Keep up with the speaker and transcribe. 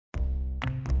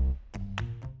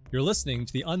You're listening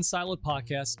to the Unsiloed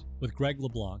podcast with Greg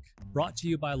LeBlanc, brought to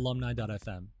you by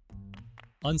Alumni.fm.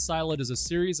 Unsiloed is a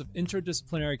series of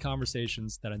interdisciplinary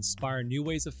conversations that inspire new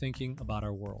ways of thinking about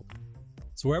our world.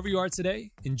 So wherever you are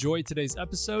today, enjoy today's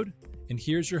episode, and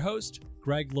here's your host,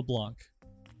 Greg LeBlanc.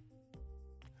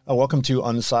 Welcome to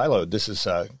Unsiloed. This is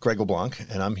Greg LeBlanc,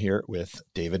 and I'm here with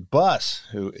David Buss,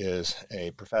 who is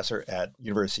a professor at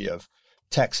University of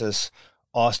Texas,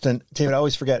 Austin. David, I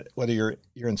always forget whether you're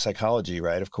in psychology,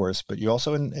 right? Of course, but you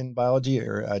also in biology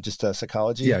or just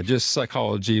psychology? Yeah, just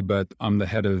psychology, but I'm the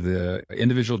head of the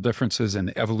individual differences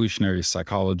in evolutionary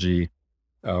psychology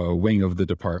wing of the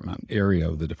department, area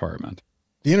of the department.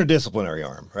 The interdisciplinary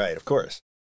arm, right? Of course.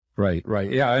 Right.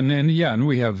 Yeah, and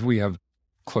we have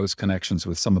close connections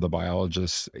with some of the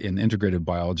biologists in integrated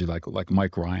biology, like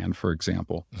Mike Ryan, for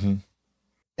example. Mm-hmm.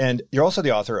 And you're also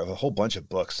the author of a whole bunch of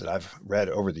books that I've read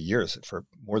over the years, for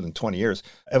more than 20 years.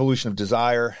 Evolution of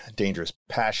Desire, Dangerous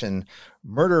Passion,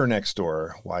 Murderer Next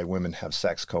Door, Why Women Have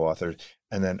Sex, co-authored.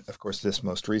 And then, of course, this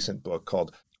most recent book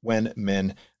called When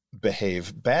Men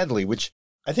Behave Badly, which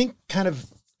I think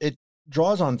it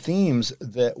draws on themes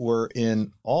that were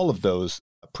in all of those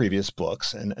previous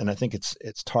books. And I think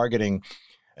it's targeting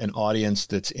an audience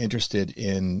that's interested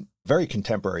in very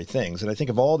contemporary things. And I think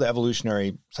of all the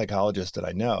evolutionary psychologists that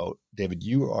I know, David,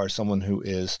 you are someone who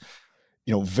is,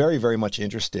 very, very much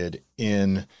interested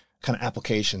in kind of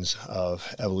applications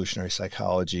of evolutionary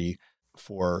psychology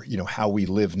for, how we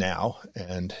live now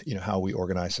and, how we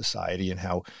organize society and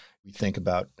how we think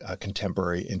about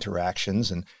contemporary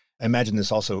interactions. And I imagine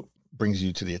this also brings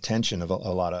you to the attention of a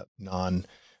lot of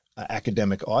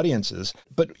non-academic audiences.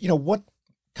 But,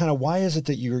 why is it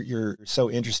that you're so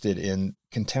interested in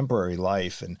contemporary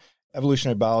life? And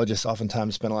evolutionary biologists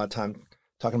oftentimes spend a lot of time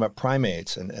talking about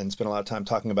primates and spend a lot of time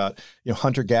talking about,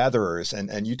 hunter-gatherers.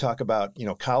 And you talk about,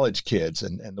 college kids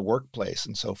and the workplace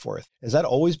and so forth. Has that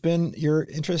always been your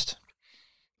interest?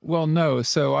 Well, no.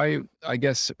 So I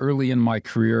guess early in my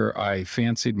career, I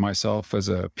fancied myself as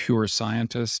a pure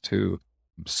scientist who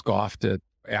scoffed at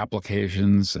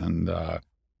applications. And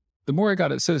the more I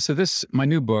got it, so this, my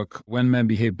new book, When Men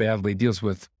Behave Badly, deals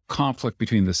with conflict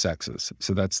between the sexes.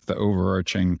 So that's the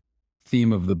overarching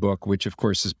theme of the book, which of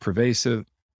course is pervasive,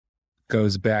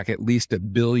 goes back at least 1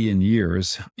 billion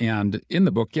years. And in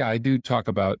the book, I do talk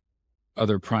about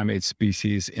other primate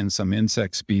species and some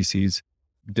insect species,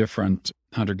 different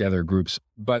hunter-gatherer groups.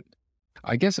 But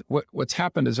I guess what's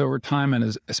happened is over time,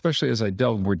 and especially as I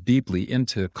delve more deeply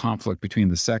into conflict between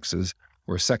the sexes,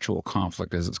 or sexual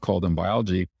conflict as it's called in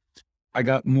biology, I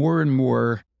got more and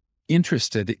more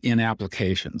interested in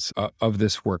applications of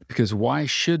this work, because why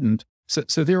shouldn't,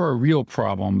 so there are real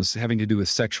problems having to do with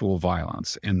sexual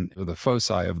violence and the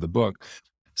foci of the book,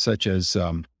 such as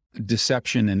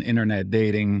deception and internet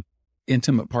dating,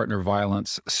 intimate partner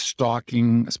violence,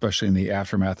 stalking, especially in the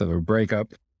aftermath of a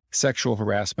breakup, sexual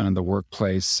harassment in the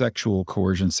workplace, sexual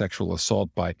coercion, sexual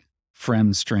assault by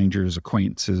friends, strangers,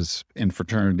 acquaintances in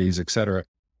fraternities, etc.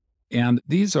 And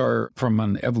these are, from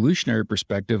an evolutionary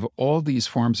perspective, all these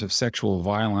forms of sexual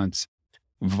violence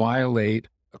violate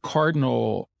a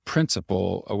cardinal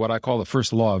principle of what I call the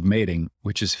first law of mating,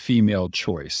 which is female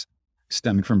choice,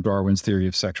 stemming from Darwin's theory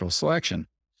of sexual selection.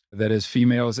 That is,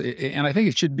 females, and I think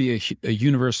it should be a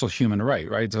universal human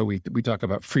right? So we talk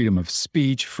about freedom of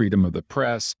speech, freedom of the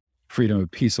press, freedom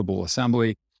of peaceable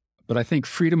assembly. But I think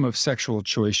freedom of sexual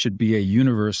choice should be a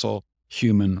universal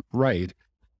human right.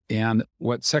 And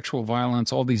what sexual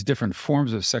violence, all these different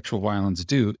forms of sexual violence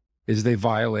do is they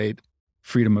violate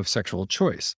freedom of sexual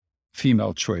choice,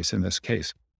 female choice in this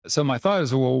case. So my thought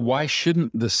is, well, why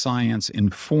shouldn't the science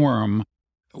inform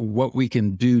what we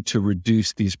can do to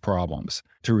reduce these problems,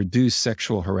 to reduce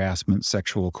sexual harassment,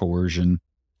 sexual coercion,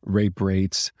 rape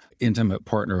rates, intimate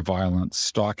partner violence,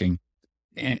 stalking?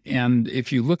 And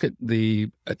if you look at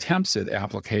the attempts at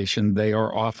application, they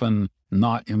are often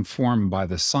not informed by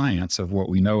the science of what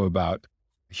we know about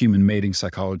human mating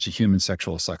psychology, human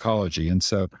sexual psychology. And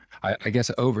so I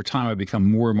guess over time, I become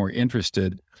more and more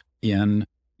interested in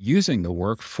using the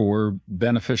work for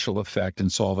beneficial effect in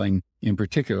solving, in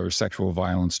particular, sexual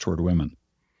violence toward women.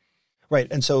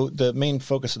 Right. And so the main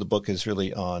focus of the book is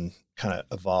really on kind of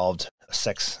evolved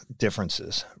sex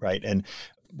differences, right? And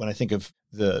when I think of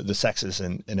the sexes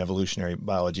in evolutionary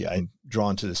biology, I'm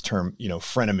drawn to this term,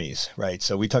 frenemies, right?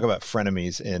 So we talk about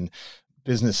frenemies in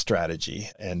business strategy,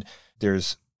 and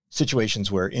there's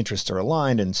situations where interests are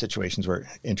aligned and situations where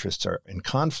interests are in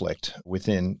conflict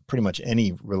within pretty much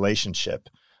any relationship.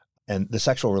 And the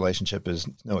sexual relationship is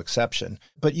no exception.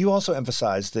 But you also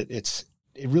emphasize that it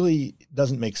really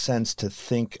doesn't make sense to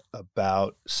think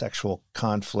about sexual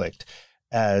conflict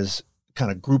as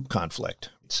kind of group conflict.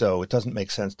 So it doesn't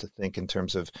make sense to think in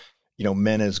terms of,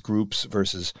 men as groups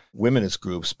versus women as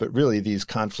groups, but really these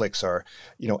conflicts are,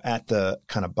 at the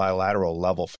kind of bilateral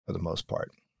level for the most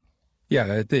part. Yeah,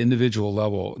 at the individual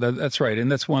level. That's right.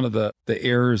 And that's one of the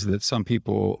errors that some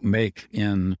people make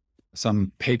in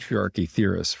some patriarchy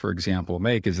theorists, for example,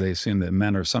 make, is they assume that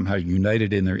men are somehow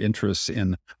united in their interests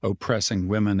in oppressing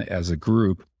women as a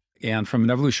group. And from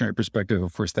an evolutionary perspective,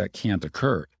 of course, that can't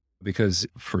occur because,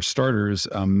 for starters,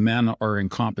 men are in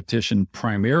competition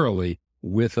primarily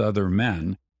with other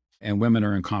men, and women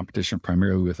are in competition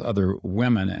primarily with other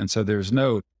women. And so there's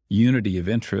no unity of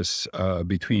interests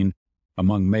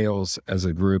among males as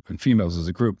a group and females as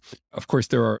a group. Of course,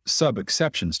 there are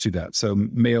sub-exceptions to that. So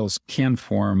males can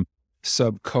form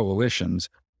sub-coalitions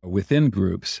within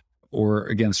groups or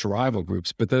against rival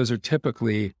groups, but those are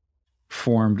typically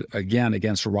formed, again,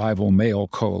 against rival male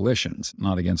coalitions,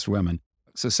 not against women.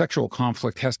 So sexual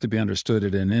conflict has to be understood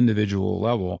at an individual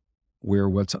level, where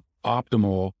what's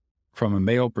optimal from a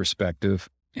male perspective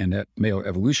and that male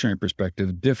evolutionary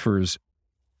perspective differs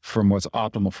from what's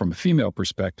optimal from a female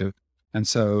perspective. And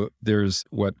so there's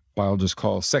what biologists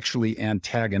call sexually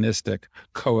antagonistic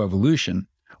coevolution,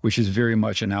 which is very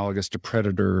much analogous to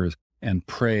predator and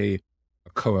prey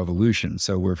coevolution.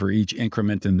 So where for each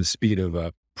increment in the speed of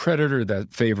a predator,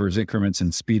 that favors increments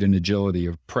in speed and agility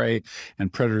of prey,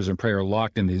 and predators and prey are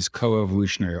locked in these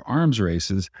coevolutionary arms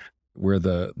races where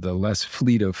the less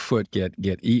fleet of foot get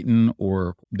eaten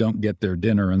or don't get their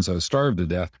dinner and so starve to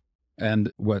death.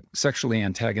 And what sexually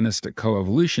antagonistic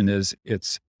coevolution is,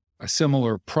 it's a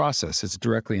similar process. It's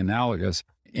directly analogous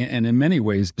and in many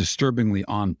ways disturbingly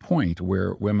on point,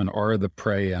 where women are the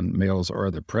prey and males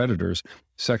are the predators,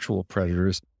 sexual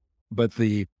predators. But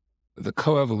the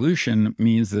coevolution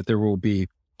means that there will be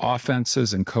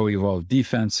offenses and co-evolved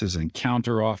defenses and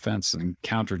counter-offense and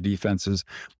counter-defenses.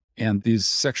 And these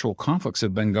sexual conflicts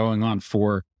have been going on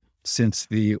since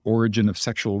the origin of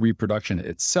sexual reproduction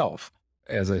itself.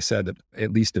 As I said,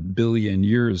 at least 1 billion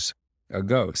years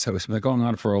ago. So it's been going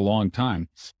on for a long time.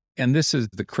 And this is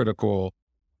the critical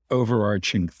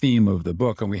overarching theme of the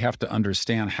book. And we have to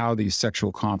understand how these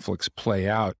sexual conflicts play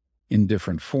out in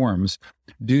different forms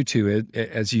due to it,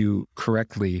 as you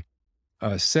correctly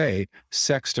say,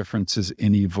 sex differences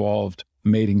in evolved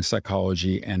mating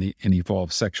psychology and in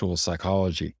evolved sexual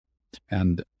psychology.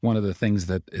 And one of the things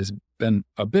that has been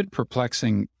a bit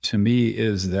perplexing to me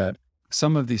is that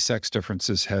some of these sex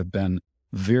differences have been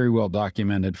very well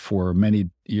documented for many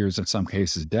years, in some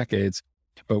cases decades,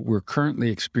 but we're currently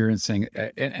experiencing,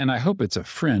 and I hope it's a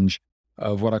fringe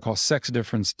of what I call sex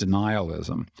difference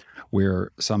denialism,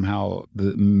 where somehow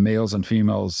the males and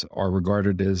females are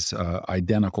regarded as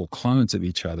identical clones of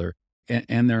each other,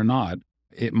 and they're not.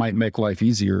 It might make life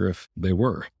easier if they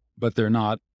were, but they're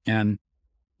not. And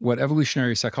what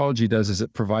evolutionary psychology does is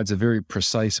it provides a very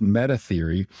precise meta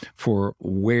theory for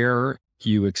where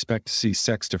you expect to see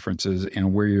sex differences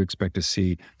and where you expect to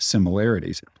see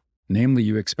similarities. Namely,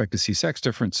 you expect to see sex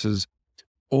differences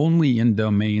only in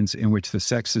domains in which the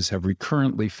sexes have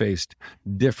recurrently faced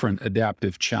different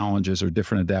adaptive challenges or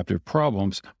different adaptive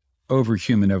problems over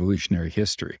human evolutionary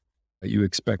history. You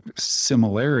expect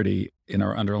similarity in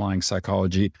our underlying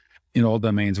psychology in all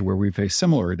domains where we face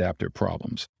similar adaptive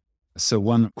problems. So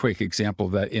one quick example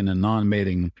of that in a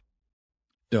non-mating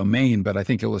domain, but I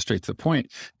think illustrates the point,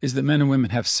 is that men and women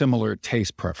have similar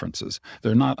taste preferences.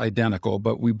 They're not identical,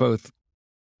 but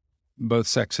both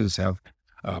sexes have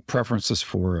preferences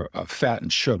for fat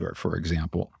and sugar, for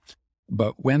example.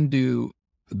 But when do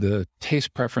the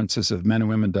taste preferences of men and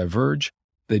women diverge?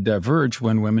 They diverge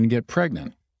when women get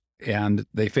pregnant, and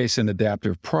they face an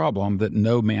adaptive problem that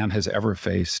no man has ever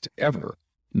faced, ever.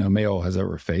 No male has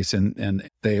ever faced, and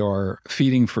they are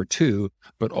feeding for two,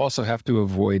 but also have to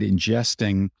avoid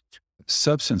ingesting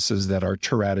substances that are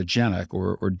teratogenic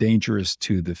or dangerous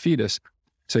to the fetus.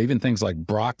 So even things like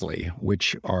broccoli,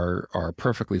 which are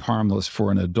perfectly harmless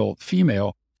for an adult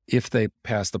female, if they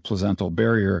pass the placental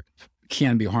barrier,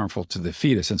 can be harmful to the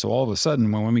fetus. And so all of a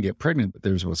sudden, when women get pregnant,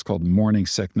 there's what's called morning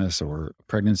sickness or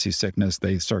pregnancy sickness.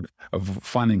 They start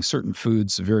finding certain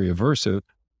foods very aversive.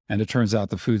 And it turns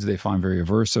out the foods they find very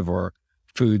aversive are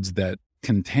foods that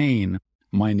contain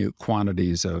minute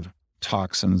quantities of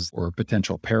toxins or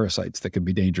potential parasites that could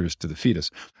be dangerous to the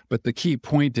fetus. But the key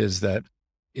point is that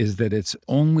it's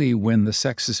only when the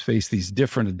sexes face these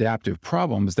different adaptive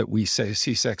problems that we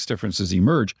see sex differences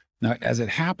emerge. Now, as it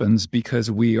happens,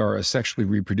 because we are a sexually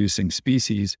reproducing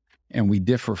species and we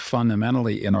differ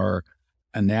fundamentally in our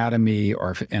anatomy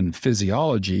and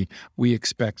physiology, we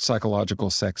expect psychological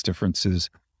sex differences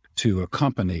to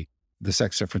accompany the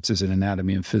sex differences in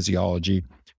anatomy and physiology.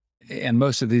 And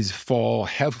most of these fall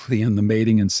heavily in the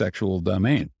mating and sexual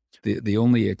domain. The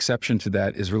only exception to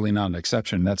that is really not an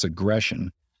exception. That's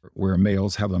aggression, where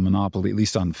males have a monopoly, at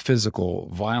least on physical,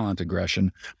 violent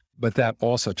aggression. But that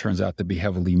also turns out to be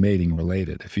heavily mating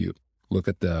related. If you look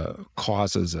at the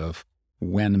causes of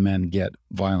when men get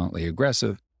violently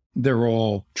aggressive, they're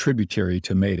all tributary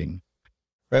to mating.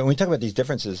 Right. When we talk about these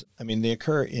differences, I mean, they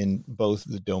occur in both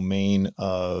the domain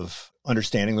of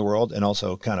understanding the world and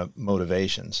also kind of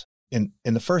motivations. In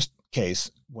the first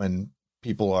case, when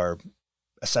people are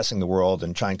assessing the world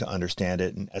and trying to understand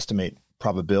it and estimate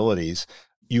probabilities,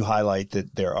 you highlight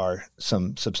that there are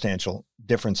some substantial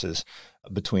differences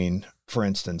between, for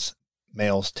instance,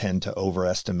 males tend to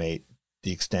overestimate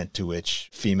the extent to which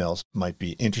females might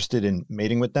be interested in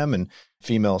mating with them, and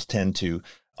females tend to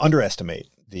underestimate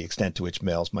the extent to which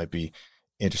males might be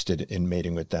interested in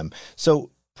mating with them.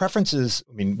 So preferences,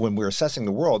 I mean, when we're assessing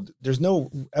the world, there's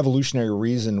no evolutionary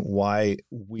reason why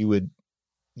we would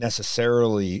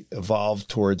necessarily evolve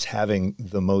towards having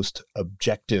the most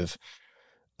objective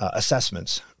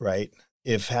assessments, right?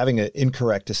 If having an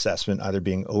incorrect assessment, either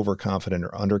being overconfident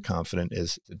or underconfident,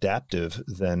 is adaptive,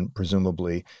 then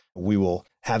presumably we will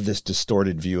have this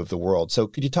distorted view of the world. So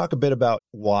could you talk a bit about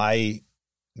why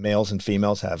males and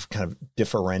females have kind of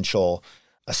differential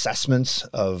assessments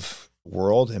of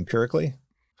world empirically?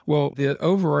 Well, the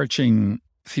overarching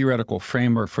theoretical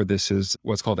framework for this is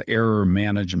what's called error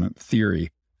management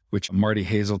theory, which Marty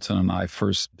Hazelton and I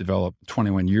first developed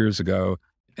 21 years ago.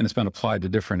 And it's been applied to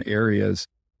different areas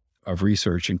of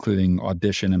research, including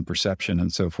audition and perception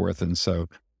and so forth. And so,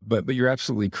 but you're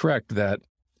absolutely correct that,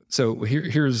 so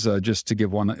here's just to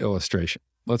give one illustration.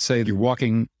 Let's say you're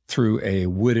walking through a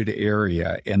wooded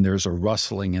area and there's a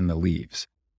rustling in the leaves.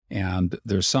 And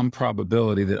there's some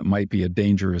probability that it might be a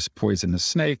dangerous poisonous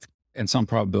snake and some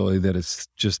probability that it's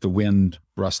just the wind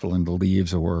rustling the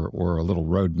leaves or a little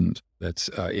rodent that's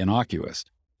innocuous.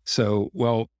 So,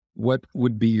 well, what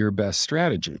would be your best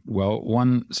strategy? Well,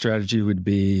 one strategy would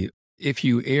be if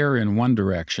you err in one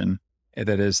direction,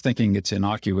 that is thinking it's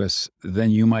innocuous,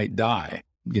 then you might die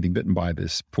getting bitten by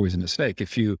this poisonous snake.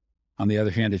 If you, on the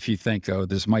other hand, if you think, oh,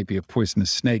 this might be a poisonous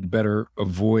snake, better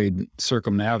avoid,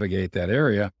 circumnavigate that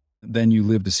area, then you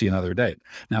live to see another day.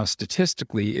 Now,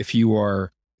 statistically, if you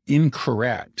are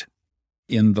incorrect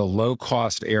in the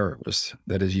low-cost errors,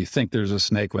 that is, you think there's a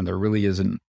snake when there really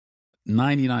isn't,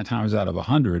 99 times out of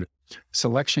 100,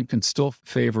 selection can still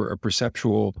favor a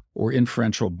perceptual or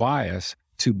inferential bias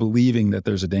to believing that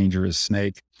there's a dangerous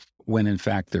snake when in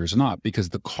fact there's not, because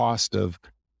the cost of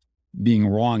being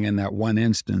wrong in that one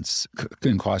instance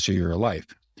can cost you your life.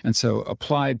 And so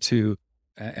applied to,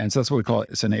 and so that's what we call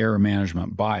it, it's an error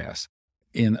management bias.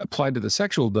 Applied to the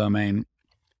sexual domain,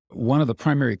 one of the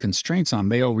primary constraints on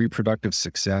male reproductive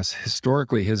success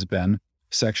historically has been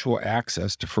sexual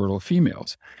access to fertile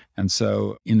females. And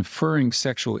so inferring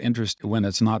sexual interest when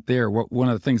it's not there, one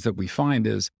of the things that we find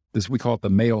is this, we call it the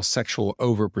male sexual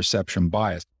overperception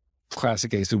bias.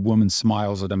 Classic case, a woman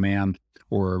smiles at a man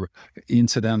or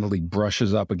incidentally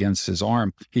brushes up against his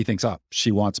arm. He thinks, oh,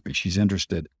 she wants me, she's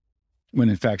interested, when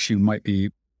in fact she might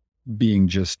be being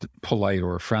just polite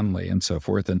or friendly and so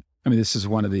forth. And I mean, this is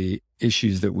one of the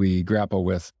issues that we grapple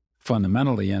with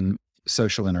fundamentally in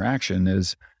social interaction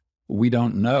is we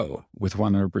don't know with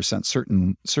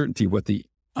 100% certainty what the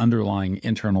underlying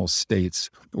internal states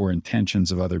or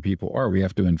intentions of other people are. We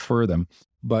have to infer them.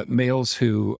 But males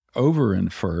who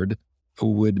over-inferred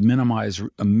would minimize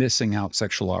missing out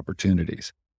sexual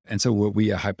opportunities. And so what we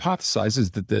hypothesize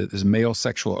is that this male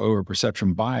sexual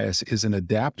overperception bias is an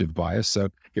adaptive bias. So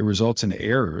it results in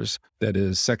errors, that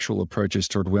is, sexual approaches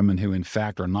toward women who in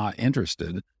fact are not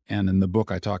interested. And in the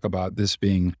book, I talk about this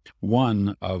being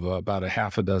one of about a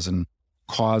half a dozen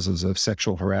causes of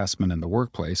sexual harassment in the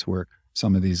workplace, where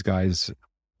some of these guys,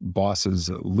 bosses,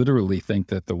 literally think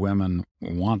that the women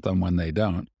want them when they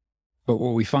don't. But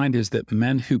what we find is that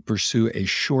men who pursue a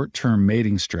short-term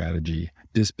mating strategy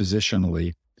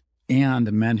dispositionally,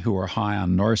 and men who are high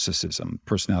on narcissism,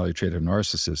 personality trait of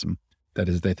narcissism, that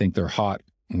is, they think they're hot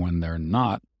when they're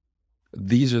not,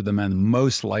 these are the men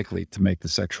most likely to commit the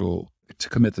sexual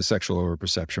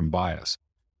overperception bias,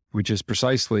 which is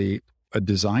precisely a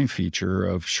design feature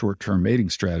of short-term mating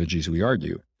strategies, we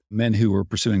argue. Men who are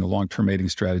pursuing a long-term mating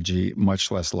strategy,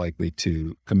 much less likely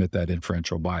to commit that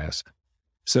inferential bias.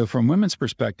 So from women's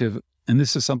perspective, and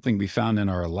this is something we found in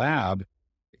our lab,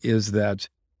 is that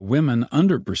women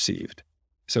underperceived.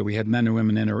 So we had men and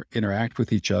women interact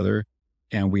with each other,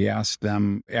 and we asked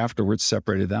them afterwards,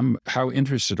 separated them, how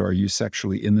interested are you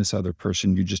sexually in this other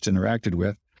person you just interacted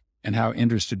with? And how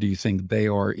interested do you think they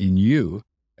are in you?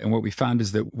 And what we found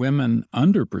is that women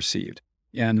underperceived.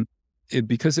 And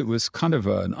because it was kind of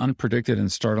an unpredicted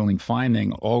and startling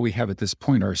finding, all we have at this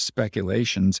point are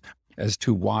speculations as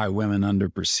to why women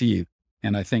underperceive.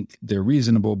 And I think they're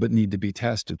reasonable, but need to be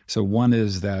tested. So one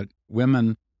is that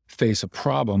women face a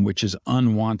problem, which is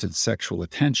unwanted sexual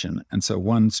attention. And so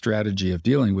one strategy of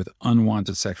dealing with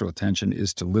unwanted sexual attention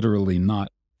is to literally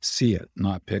not see it,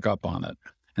 not pick up on it.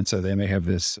 And so they may have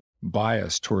this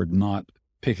bias toward not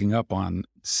picking up on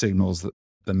signals that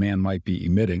the man might be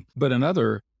emitting. But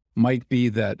another might be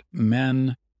that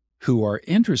men who are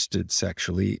interested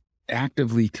sexually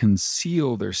actively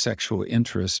conceal their sexual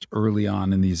interest early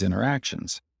on in these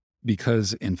interactions.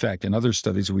 Because, in fact, in other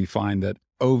studies, we find that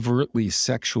overtly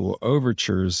sexual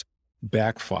overtures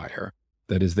backfire.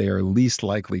 That is, they are least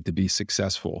likely to be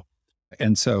successful.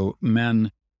 And so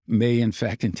men may, in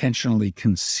fact, intentionally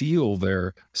conceal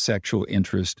their sexual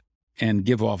interest and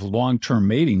give off long-term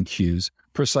mating cues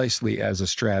precisely as a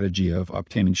strategy of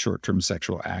obtaining short-term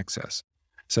sexual access.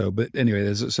 So, but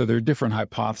anyway, so there are different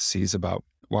hypotheses about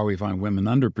why we find women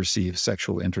underperceive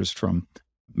sexual interest from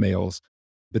males,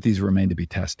 but these remain to be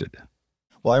tested.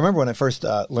 Well, I remember when I first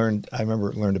learned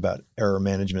about error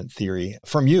management theory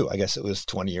from you. I guess it was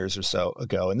 20 years or so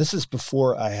ago. And this is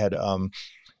before I had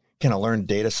kind of learned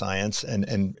data science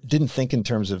and didn't think in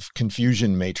terms of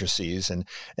confusion matrices. And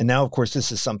now, of course,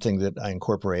 this is something that I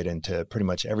incorporate into pretty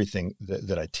much everything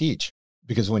that I teach.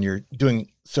 Because when you're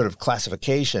doing sort of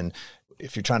classification,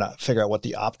 if you're trying to figure out what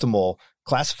the optimal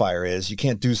classifier is, you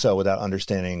can't do so without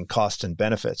understanding costs and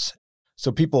benefits.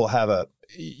 So people have a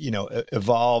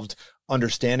evolved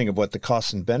understanding of what the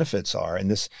costs and benefits are,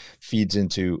 and this feeds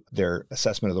into their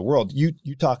assessment of the world. You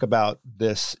talk about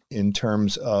this in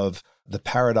terms of the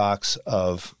paradox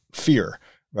of fear,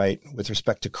 right, with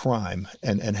respect to crime,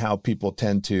 and how people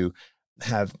tend to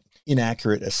have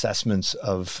inaccurate assessments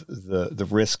of the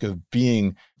risk of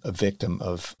being a victim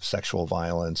of sexual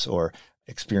violence or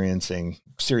experiencing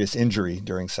serious injury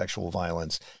during sexual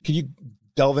violence. Can you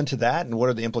delve into that, and what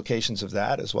are the implications of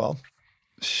that as well?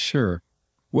 Sure.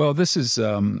 Well, this is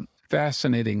a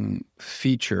fascinating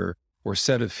feature or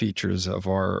set of features of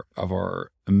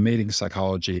our mating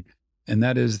psychology. And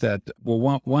that is that,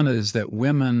 well, one is that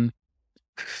women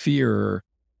fear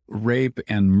rape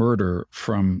and murder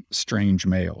from strange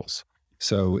males.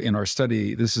 So in our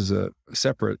study, this is a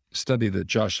separate study that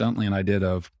Josh Duntley and I did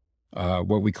of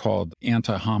what we called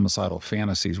anti-homicidal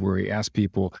fantasies, where we asked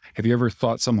people, have you ever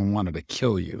thought someone wanted to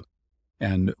kill you?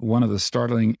 And one of the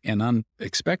startling and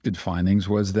unexpected findings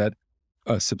was that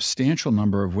a substantial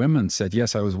number of women said,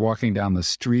 yes, I was walking down the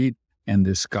street and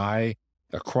this guy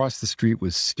across the street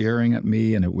was staring at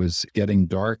me and it was getting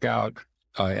dark out.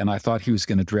 And I thought he was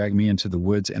going to drag me into the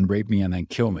woods and rape me and then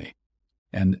kill me.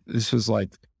 And this was like,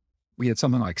 we had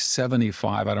something like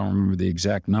 75, I don't remember the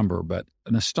exact number, but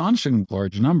an astonishing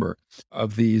large number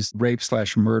of these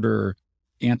rape/murder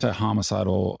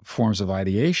anti-homicidal forms of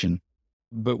ideation.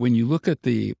 But when you look at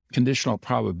the conditional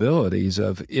probabilities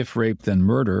of if rape, then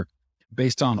murder,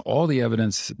 based on all the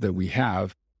evidence that we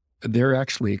have, they're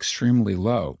actually extremely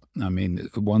low. I mean,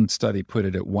 one study put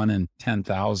it at 1 in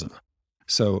 10,000.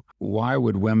 So why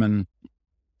would women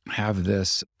have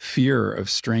this fear of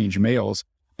strange males,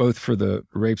 both for the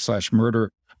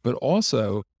rape/murder, but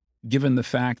also given the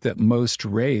fact that most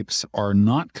rapes are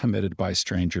not committed by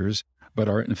strangers, but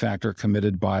are in fact are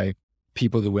committed by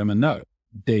people the women know,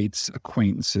 dates,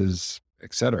 acquaintances,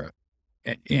 etc.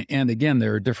 And again,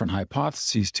 there are different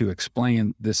hypotheses to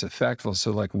explain this effect.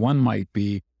 So like one might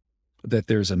be that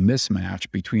there's a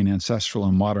mismatch between ancestral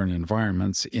and modern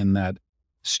environments in that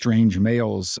strange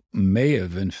males may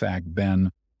have in fact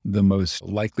been the most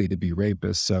likely to be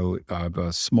rapists. So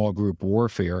the small group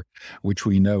warfare, which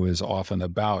we know is often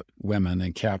about women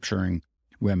and capturing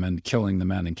women, killing the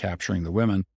men and capturing the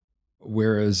women.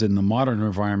 Whereas in the modern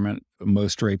environment,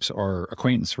 most rapes are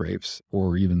acquaintance rapes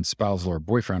or even spousal or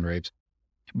boyfriend rapes.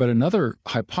 But another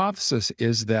hypothesis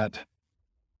is that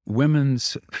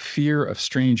women's fear of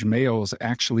strange males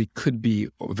actually could be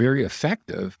very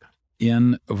effective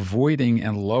in avoiding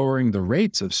and lowering the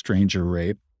rates of stranger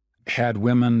rape had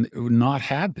women not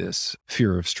had this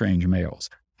fear of strange males.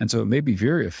 And so it may be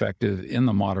very effective in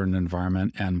the modern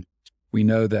environment. And we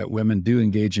know that women do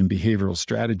engage in behavioral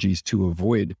strategies to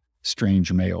avoid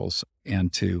strange males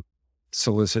and to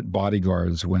solicit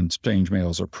bodyguards when strange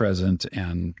males are present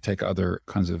and take other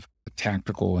kinds of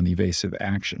tactical and evasive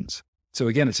actions. So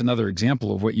again, it's another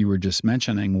example of what you were just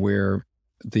mentioning, where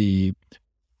the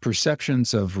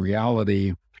perceptions of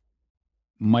reality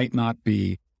might not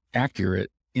be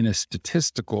accurate in a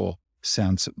statistical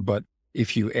sense, but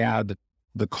if you add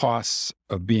the costs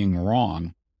of being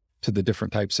wrong to the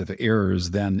different types of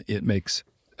errors, then it makes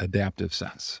adaptive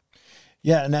sense.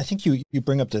 Yeah, and I think you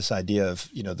bring up this idea of,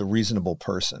 the reasonable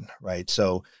person, right?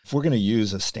 So if we're going to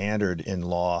use a standard in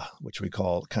law, which we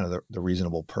call kind of the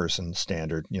reasonable person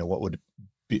standard, would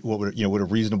a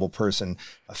reasonable person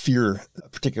fear a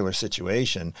particular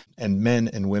situation? And men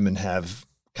and women have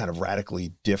kind of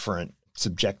radically different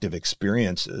subjective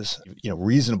experiences.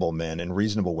 Reasonable men and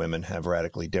reasonable women have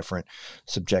radically different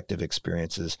subjective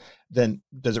experiences. Then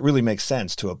does it really make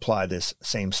sense to apply this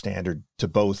same standard to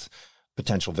both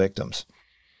potential victims?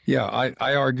 Yeah,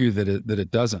 I argue that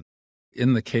it doesn't.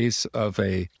 In the case of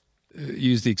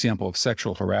use the example of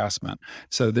sexual harassment.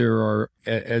 So there are,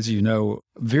 as you know,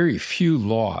 very few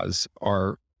laws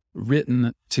are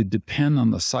written to depend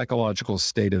on the psychological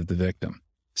state of the victim.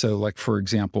 So like, for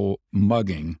example,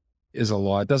 mugging is a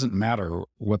law. It doesn't matter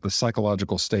what the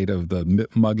psychological state of the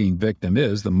mugging victim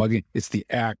is. The mugging, it's the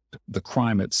act, the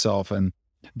crime itself, and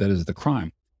that is the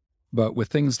crime. But with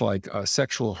things like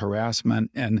sexual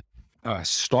harassment and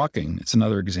stalking, it's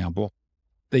another example,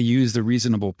 they use the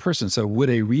reasonable person. So would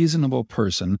a reasonable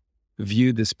person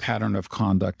view this pattern of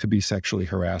conduct to be sexually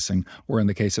harassing? Or in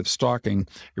the case of stalking,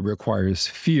 it requires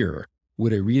fear.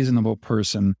 Would a reasonable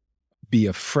person be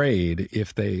afraid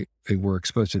if they were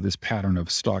exposed to this pattern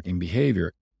of stalking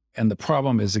behavior? And the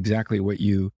problem is exactly what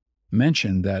you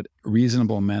mentioned, that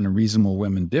reasonable men and reasonable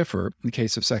women differ. In the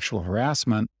case of sexual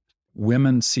harassment,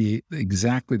 women see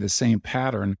exactly the same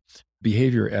pattern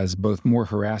behavior as both more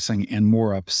harassing and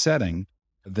more upsetting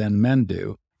than men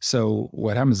do. So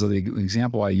what happens is, the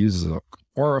example I use is a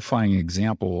horrifying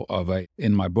example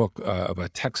in my book of a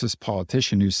Texas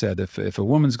politician who said if a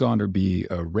woman's going to be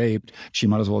raped, she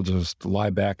might as well just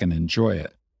lie back and enjoy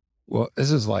it. Well,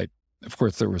 this is like, of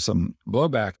course, there was some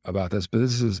blowback about this, but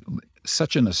this is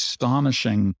such an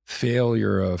astonishing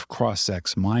failure of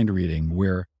cross-sex mind reading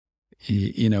where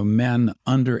men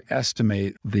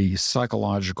underestimate the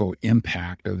psychological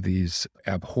impact of these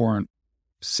abhorrent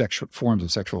forms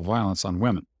of sexual violence on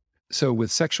women. So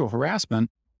with sexual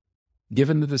harassment,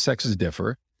 given that the sexes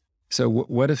differ, so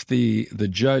what if the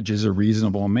judge is a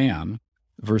reasonable man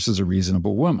versus a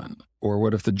reasonable woman? Or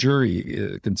what if the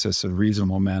jury consists of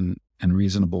reasonable men and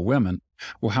reasonable women?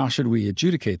 Well, how should we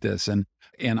adjudicate this? And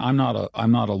I'm not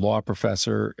a law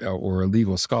professor or a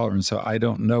legal scholar, and so I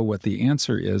don't know what the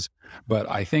answer is. But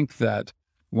I think that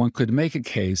one could make a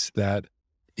case that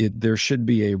there should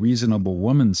be a reasonable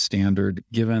woman standard,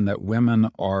 given that women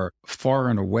are far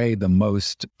and away the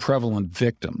most prevalent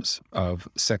victims of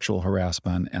sexual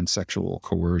harassment and sexual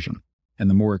coercion. And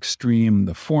the more extreme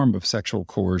the form of sexual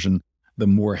coercion, the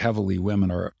more heavily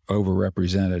women are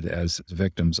overrepresented as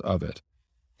victims of it,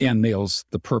 and males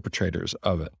the perpetrators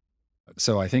of it.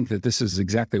 So I think that this is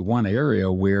exactly one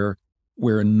area where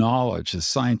knowledge, the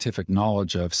scientific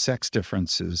knowledge of sex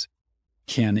differences,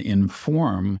 can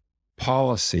inform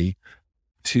policy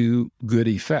to good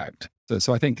effect.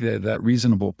 So I think that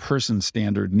reasonable person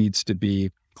standard needs to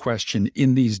be questioned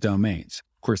in these domains.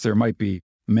 Of course, there might be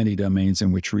many domains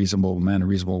in which reasonable men and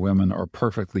reasonable women are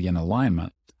perfectly in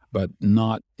alignment, but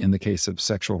not in the case of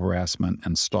sexual harassment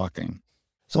and stalking.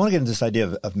 So I want to get into this idea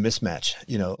of mismatch.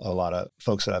 A lot of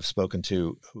folks that I've spoken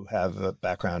to who have a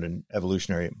background in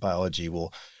evolutionary biology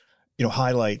will,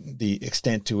 highlight the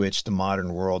extent to which the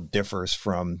modern world differs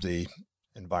from the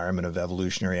environment of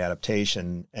evolutionary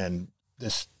adaptation. And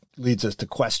this leads us to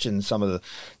question some of the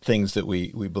things that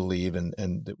we believe and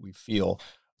that we feel.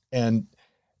 And,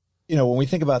 when we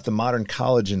think about the modern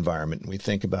college environment, we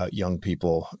think about young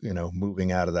people,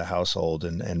 moving out of the household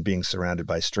and being surrounded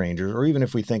by strangers, or even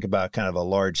if we think about kind of a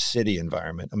large city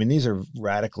environment, I mean, these are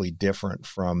radically different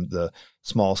from the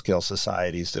small scale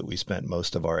societies that we spent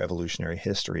most of our evolutionary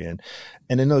history in.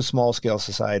 And in those small scale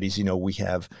societies, we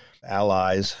have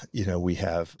allies, we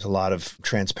have a lot of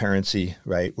transparency,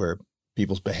 right? Where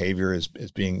people's behavior is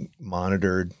being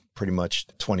monitored pretty much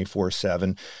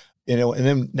 24/7. And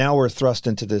then now we're thrust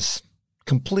into this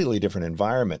completely different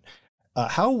environment.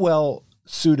 How well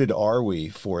suited are we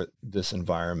for this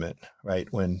environment,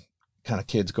 right? When kind of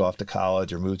kids go off to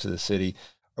college or move to the city,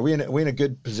 are we in a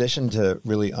good position to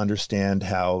really understand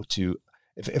how to,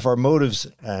 if our motives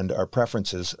and our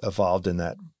preferences evolved in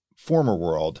that former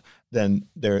world, then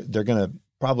they're going to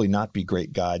probably not be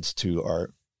great guides to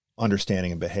our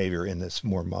understanding and behavior in this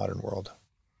more modern world.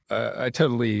 I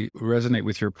totally resonate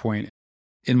with your point.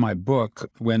 In my book,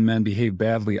 When Men Behave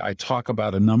Badly, I talk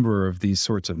about a number of these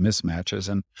sorts of mismatches.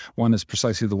 And one is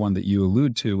precisely the one that you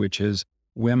allude to, which is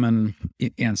women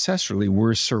ancestrally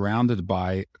were surrounded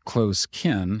by close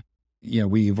kin.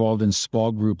 We evolved in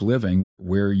small group living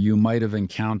where you might have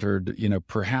encountered,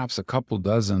 perhaps a couple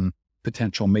dozen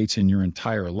potential mates in your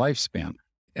entire lifespan.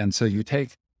 And so you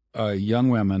take young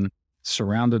women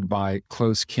surrounded by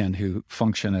close kin who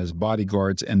function as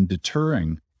bodyguards and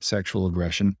deterring sexual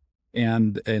aggression.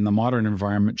 And in the modern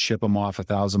environment, ship them off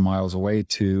 1,000 miles away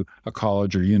to a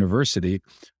college or university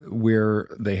where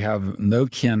they have no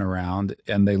kin around,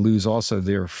 and they lose also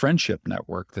their friendship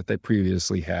network that they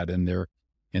previously had in their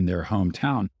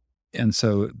hometown. And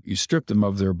so you strip them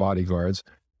of their bodyguards,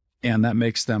 and that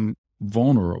makes them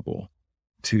vulnerable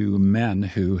to men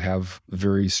who have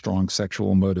very strong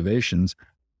sexual motivations.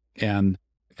 And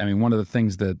I mean, one of the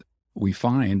things that we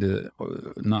find,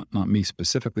 not me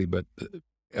specifically, but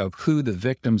of who the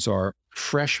victims are,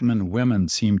 freshman women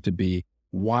seem to be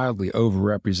wildly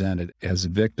overrepresented as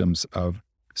victims of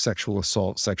sexual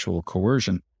assault, sexual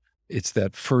coercion. It's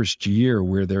that first year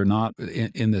where they're not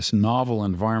in this novel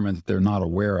environment that they're not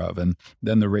aware of. And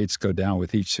then the rates go down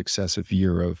with each successive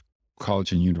year of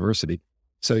college and university.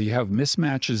 So you have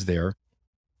mismatches there.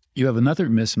 You have another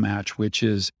mismatch, which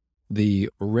is the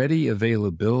ready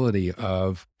availability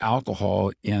of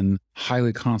alcohol in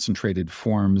highly concentrated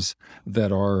forms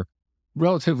that are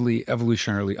relatively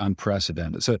evolutionarily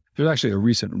unprecedented. So there's actually a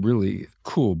recent really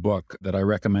cool book that I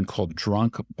recommend called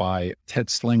Drunk by Ted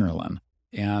Slingerland.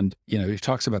 And, he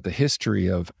talks about the history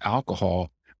of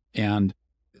alcohol, and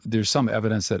there's some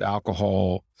evidence that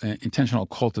alcohol, intentional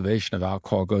cultivation of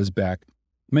alcohol goes back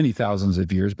many thousands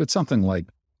of years, but something like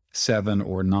 7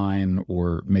 or 9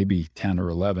 or maybe 10 or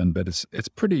 11, but it's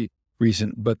pretty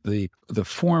recent. But the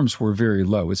forms were very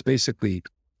low. It's basically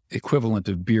equivalent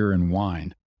of beer and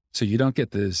wine. So you don't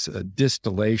get this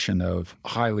distillation of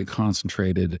highly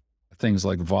concentrated things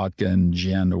like vodka and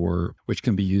gin, or which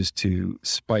can be used to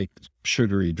spike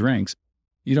sugary drinks.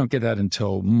 You don't get that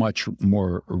until much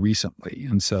more recently.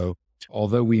 And so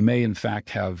although we may in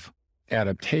fact have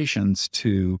adaptations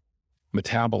to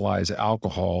metabolize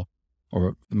alcohol,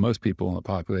 or most people in the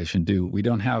population do, we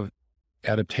don't have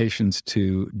adaptations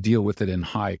to deal with it in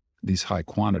these high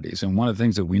quantities. And one of the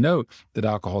things that we know that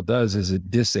alcohol does is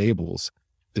it disables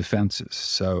defenses.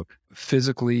 So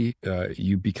physically,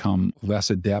 you become less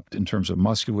adept in terms of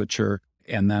musculature.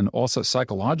 And then also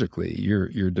psychologically,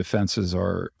 your defenses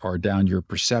are down, your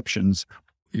perceptions,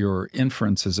 your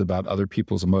inferences about other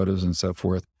people's motives and so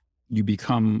forth.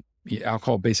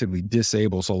 Alcohol basically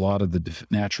disables a lot of the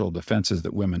natural defenses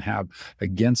that women have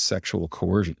against sexual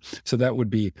coercion. So that would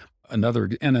be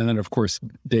another, and then of course,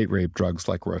 date rape drugs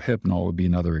like Rohypnol would be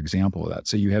another example of that.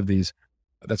 So you have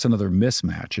that's another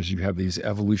mismatch, is you have these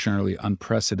evolutionarily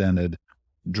unprecedented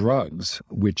drugs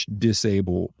which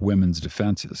disable women's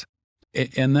defenses.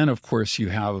 And then, of course, you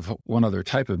have one other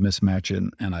type of mismatch,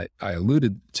 and I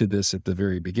alluded to this at the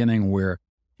very beginning, where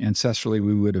ancestrally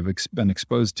we would have been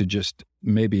exposed to just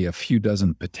maybe a few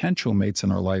dozen potential mates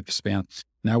in our lifespan.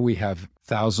 Now we have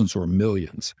thousands or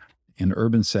millions in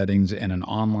urban settings and in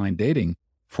online dating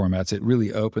formats. It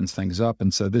really opens things up.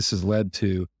 And so this has led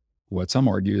to what some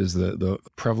argue is the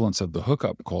prevalence of the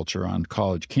hookup culture on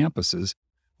college campuses,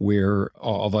 where,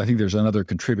 although I think there's another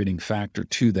contributing factor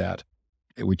to that,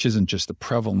 which isn't just the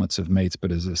prevalence of mates,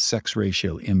 but is a sex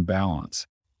ratio imbalance.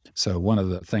 So one of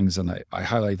the things, and I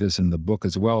highlight this in the book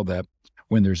as well, that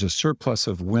when there's a surplus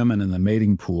of women in the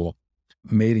mating pool,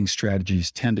 mating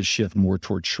strategies tend to shift more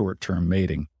towards short-term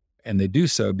mating. And they do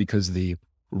so because the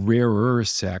rarer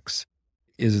sex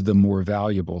is the more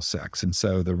valuable sex. And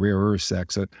so the rarer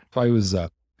sex, if I was,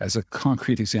 as a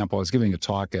concrete example, I was giving a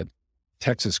talk at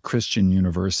Texas Christian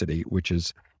University, which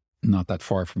is not that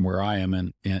far from where I am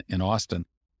in Austin.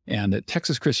 And at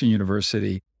Texas Christian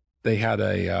University, they had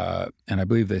and I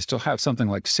believe they still have, something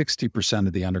like 60%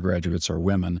 of the undergraduates are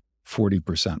women,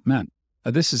 40% men.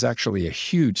 This is actually a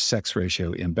huge sex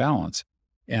ratio imbalance.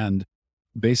 And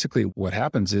basically what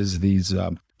happens is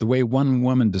the way one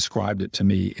woman described it to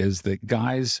me is that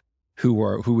guys who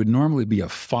would normally be a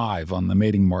 5 on the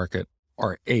mating market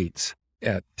are 8s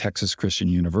at Texas Christian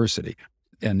University.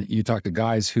 And you talk to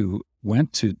guys who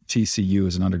went to TCU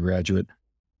as an undergraduate,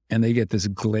 and they get this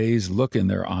glazed look in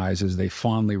their eyes as they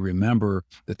fondly remember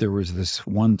that there was this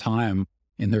one time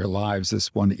in their lives,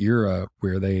 this one era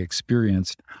where they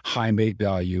experienced high mate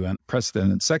value and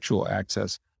unprecedented sexual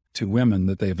access to women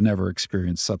that they've never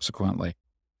experienced subsequently.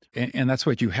 And that's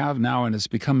what you have now, and it's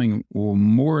becoming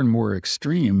more and more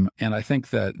extreme. And I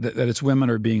think that its women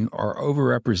are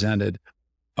overrepresented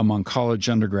among college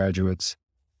undergraduates,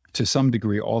 to some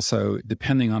degree also,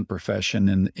 depending on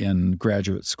profession in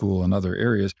graduate school and other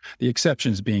areas, the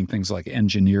exceptions being things like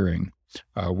engineering,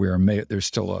 where there's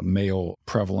still a male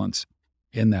prevalence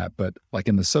in that. But like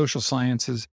in the social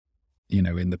sciences,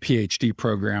 in the PhD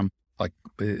program, like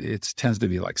it tends to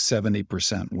be like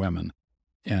 70% women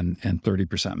and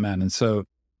 30% men. And so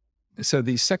So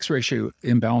the sex ratio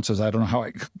imbalances, I don't know how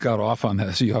I got off on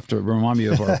this. You have to remind me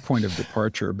of our point of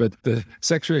departure. But the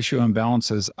sex ratio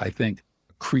imbalances, I think,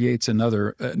 creates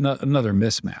another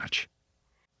mismatch.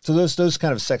 So those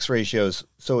kind of sex ratios.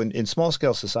 So in small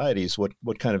scale societies,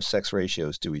 what kind of sex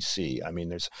ratios do we see? I mean,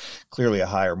 there's clearly a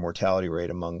higher mortality rate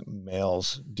among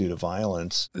males due to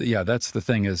violence. Yeah, that's the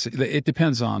thing. Is it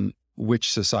depends on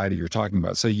which society you're talking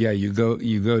about. So yeah, you go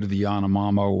to the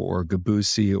Yanomamo or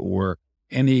Gabusi or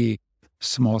any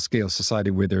small scale society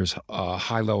where there's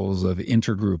high levels of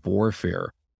intergroup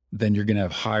warfare, then you're going to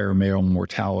have higher male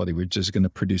mortality, which is going to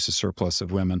produce a surplus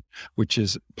of women, which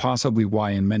is possibly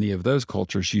why in many of those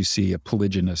cultures you see a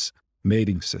polygynous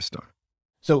mating system.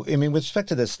 So, I mean, with respect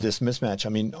to this mismatch, I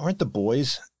mean, aren't the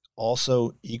boys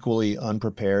also equally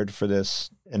unprepared for this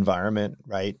environment,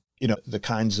 right? You know, the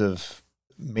kinds of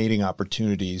mating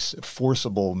opportunities,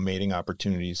 forcible mating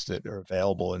opportunities that are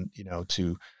available and, you know,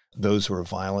 to those who are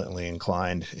violently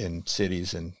inclined in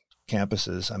cities and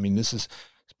campuses. I mean, this is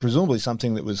presumably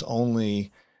something that was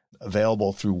only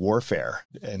available through warfare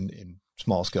and in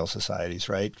small scale societies,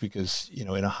 right? Because, you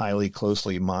know, in a highly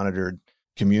closely monitored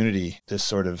community, this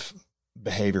sort of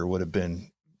behavior would have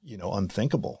been, you know,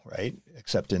 unthinkable, right?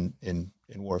 Except in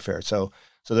warfare. So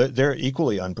they're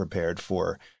equally unprepared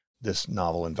for this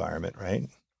novel environment, right?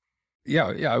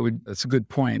 Yeah, that's a good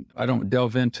point. I don't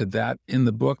delve into that in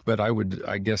the book, but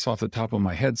I guess off the top of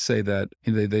my head say that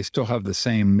they still have the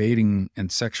same mating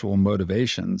and sexual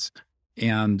motivations.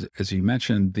 And as you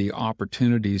mentioned, the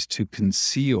opportunities to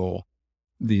conceal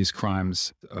these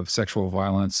crimes of sexual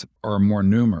violence are more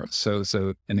numerous.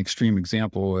 So an extreme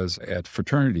example is at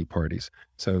fraternity parties.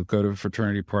 So go to a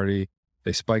fraternity party,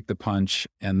 they spike the punch,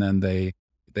 and then they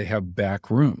have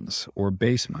back rooms or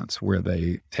basements where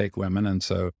they take women. And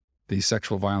so the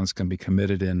sexual violence can be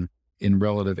committed in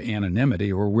relative anonymity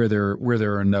or where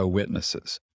there are no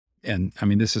witnesses. And I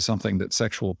mean, this is something that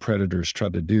sexual predators try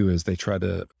to do is they try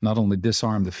to not only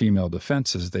disarm the female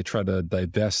defenses, they try to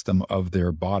divest them of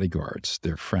their bodyguards,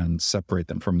 their friends, separate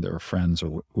them from their friends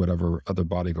or whatever other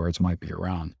bodyguards might be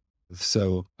around.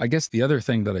 So I guess the other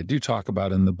thing that I do talk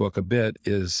about in the book a bit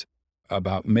is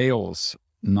about males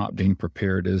not being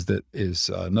prepared is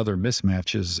another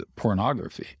mismatch is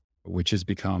pornography, which has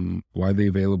become widely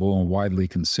available and widely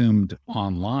consumed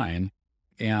online.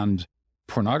 And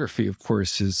pornography, of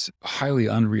course, is highly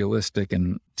unrealistic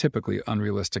and typically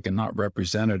unrealistic and not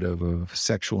representative of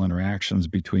sexual interactions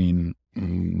between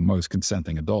most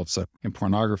consenting adults. So in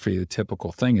pornography, the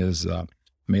typical thing is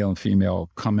male and female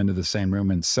come into the same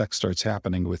room and sex starts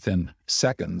happening within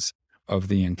seconds of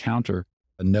the encounter.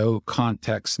 No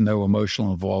context, no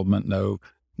emotional involvement,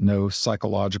 no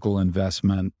psychological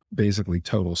investment, basically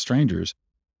total strangers.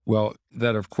 Well,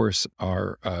 that of course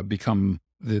are become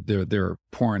they're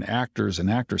porn actors and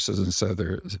actresses, and so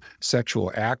they're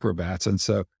sexual acrobats. And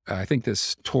so I think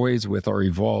this toys with our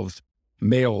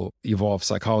male evolved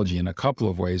psychology in a couple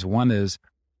of ways. One is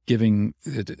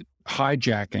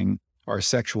hijacking our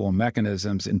sexual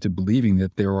mechanisms into believing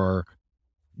that there are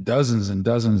dozens and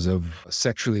dozens of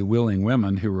sexually willing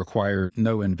women who require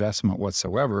no investment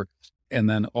whatsoever. And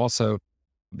then also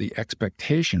the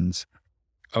expectations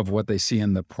of what they see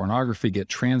in the pornography get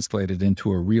translated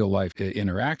into a real life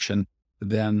interaction,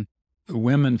 then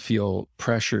women feel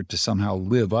pressured to somehow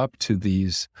live up to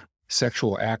these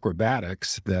sexual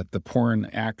acrobatics that the porn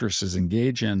actresses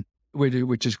engage in,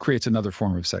 which creates another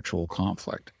form of sexual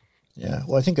conflict. Yeah.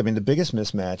 Well, I mean, the biggest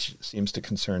mismatch seems to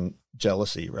concern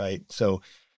jealousy, right? So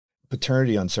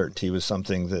paternity uncertainty was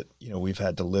something that, you know, we've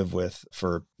had to live with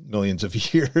for millions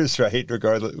of years, right?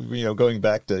 Regardless, you know, going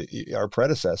back to our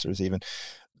predecessors even.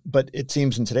 But it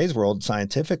seems in today's world,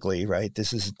 scientifically, right,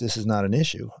 this is not an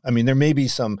issue. I mean, there may be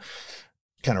some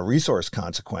kind of resource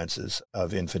consequences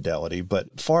of infidelity,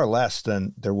 but far less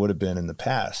than there would have been in the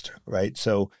past, right?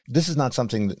 So this is not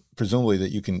something that presumably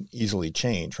that you can easily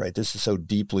change, right? This is so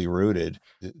deeply rooted,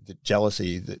 the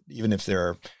jealousy, that even if there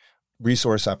are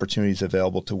resource opportunities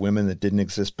available to women that didn't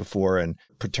exist before and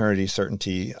paternity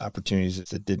certainty opportunities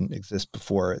that didn't exist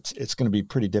before, it's going to be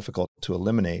pretty difficult to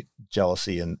eliminate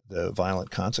jealousy and the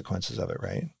violent consequences of it,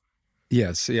 right?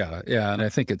 Yes. Yeah. And I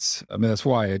think that's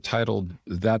why I titled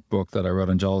that book that I wrote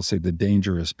on jealousy, The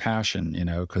Dangerous Passion, you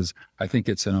know, because I think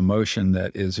it's an emotion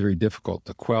that is very difficult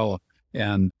to quell.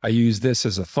 And I use this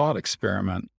as a thought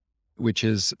experiment, which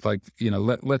is like, you know,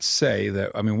 let's say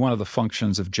that, I mean, one of the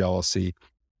functions of jealousy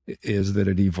is that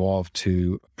it evolved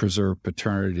to preserve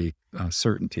paternity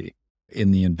certainty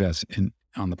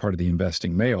on the part of the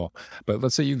investing male. But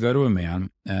let's say you go to a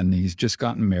man and he's just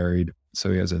gotten married, so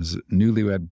he has his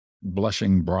newlywed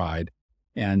blushing bride,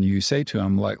 and you say to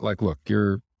him like, look,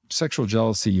 you're sexual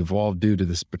jealousy evolved due to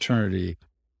this paternity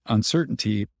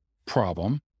uncertainty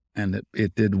problem. And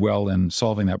it did well in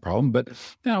solving that problem, but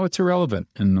now it's irrelevant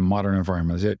in the modern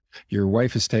environment. Your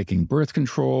wife is taking birth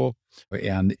control,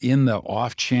 and in the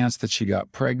off chance that she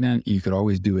got pregnant, you could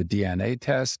always do a DNA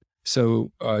test.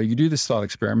 So you do this thought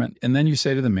experiment, and then you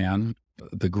say to the man,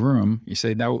 the groom, you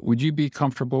say, now, would you be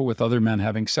comfortable with other men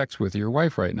having sex with your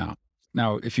wife right now?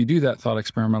 Now, if you do that thought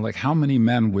experiment, like how many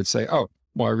men would say, oh,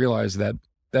 well, I realize that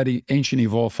ancient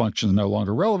evolved function is no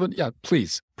longer relevant. Yeah,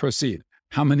 please proceed.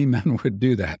 How many men would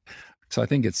do that? So I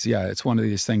think it's one of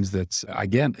these things that's,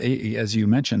 again, as you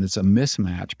mentioned, it's a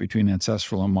mismatch between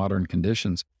ancestral and modern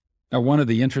conditions. Now, one of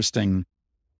the interesting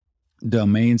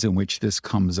domains in which this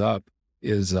comes up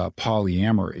is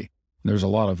polyamory. There's a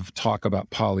lot of talk about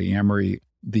polyamory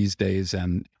these days,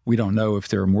 and we don't know if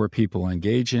there are more people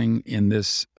engaging in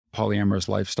this polyamorous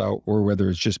lifestyle or whether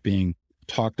it's just being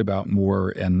talked about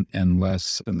more and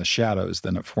less in the shadows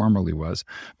than it formerly was.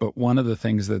 But one of the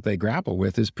things that they grapple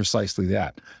with is precisely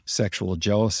that, sexual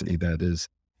jealousy.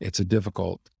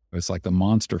 It's like the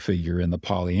monster figure in the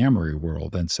polyamory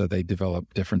world. And so they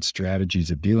develop different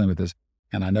strategies of dealing with this.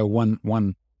 And I know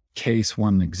one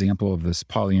example of this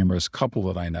polyamorous couple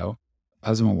that I know,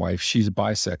 husband and wife, she's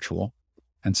bisexual.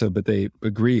 And so, but they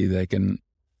agree they can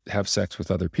have sex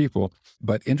with other people.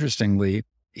 But interestingly,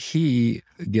 he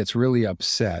gets really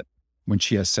upset when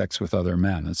she has sex with other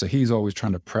men. And so he's always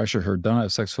trying to pressure her, don't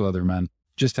have sex with other men,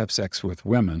 just have sex with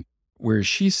women. Whereas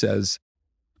she says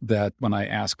that when I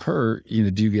ask her,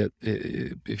 do you get,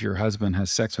 if your husband has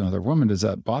sex with another woman, does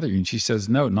that bother you? And she says,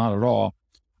 no, not at all.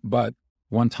 But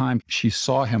one time she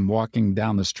saw him walking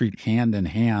down the street hand in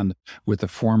hand with a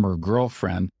former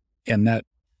girlfriend, and that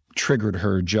triggered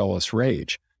her jealous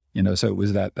rage. So it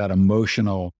was that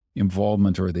emotional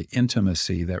involvement or the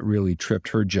intimacy that really tripped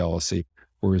her jealousy,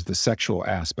 whereas the sexual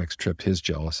aspects tripped his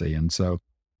jealousy. And so,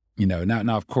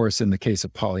 now of course, in the case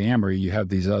of polyamory, you have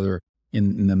these other,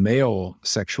 in the male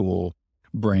sexual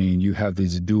brain, you have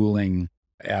these dueling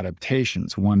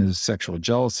adaptations. One is sexual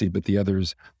jealousy, but the other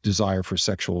is desire for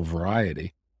sexual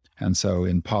variety. And so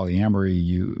in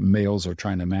polyamory, males are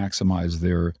trying to maximize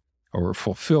or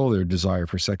fulfill their desire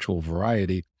for sexual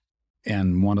variety.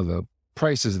 And one of the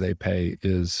prices they pay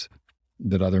is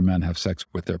that other men have sex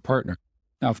with their partner.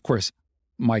 Now, of course,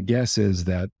 my guess is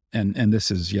that, and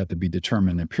this is yet to be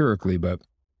determined empirically, but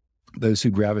those who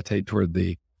gravitate toward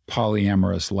the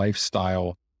polyamorous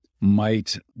lifestyle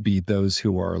might be those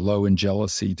who are low in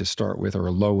jealousy to start with,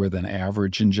 or lower than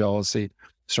average in jealousy to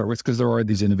start with, because there are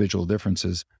these individual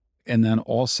differences. And then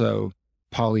also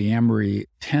polyamory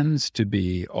tends to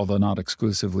be, although not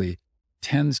exclusively,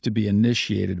 tends to be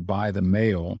initiated by the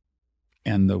male,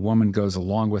 and the woman goes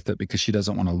along with it because she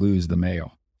doesn't want to lose the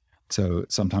male. So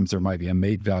sometimes there might be a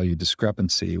mate value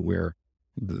discrepancy where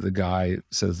the guy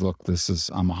says, look,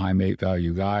 I'm a high mate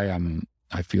value guy.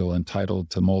 I feel entitled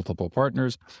to multiple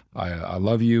partners. I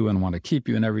love you and want to keep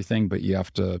you and everything, but you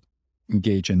have to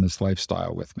engage in this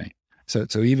lifestyle with me. So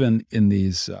even in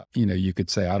these, you could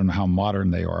say, I don't know how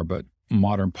modern they are, but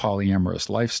modern polyamorous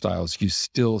lifestyles, you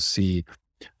still see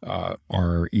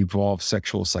our evolved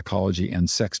sexual psychology and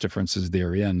sex differences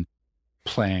therein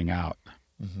playing out.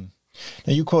 Mm-hmm.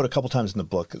 Now, you quote a couple times in the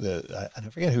book, I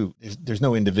forget who, there's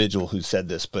no individual who said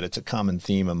this, but it's a common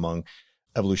theme among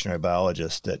evolutionary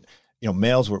biologists that,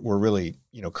 males were really,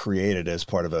 created as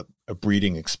part of a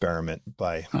breeding experiment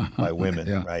by women,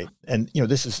 yeah. Right? And,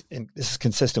 this is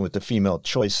consistent with the female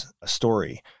choice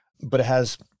story, but it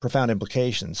has profound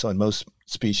implications. So in most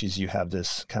species, you have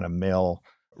this kind of male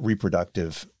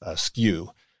reproductive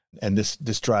skew, and this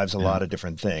drives a lot of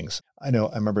different things. I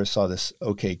remember I saw this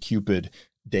OkCupid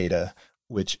data,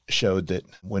 which showed that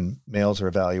when males are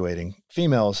evaluating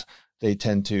females, they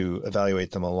tend to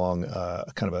evaluate them along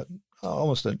kind of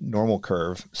almost a normal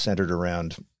curve centered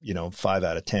around 5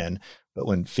 out of 10. But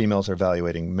when females are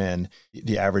evaluating men,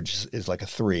 the average is like a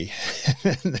 3.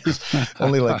 There's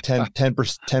only like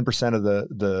 10% of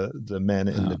the men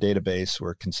in the database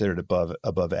were considered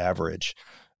above average.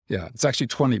 Yeah, it's actually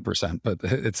 20%, but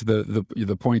it's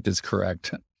the point is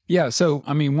correct. Yeah, so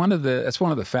it's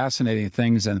one of the fascinating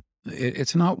things, and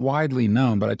it's not widely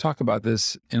known, but I talk about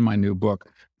this in my new book,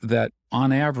 that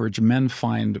on average, men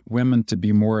find women to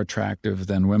be more attractive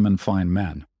than women find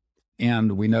men.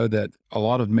 And we know that a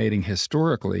lot of mating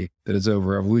historically, that is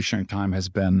over evolutionary time, has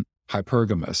been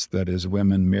hypergamous, that is,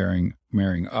 women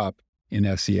marrying up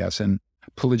in SES, and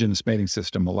polygynous mating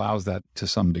system allows that to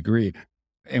some degree.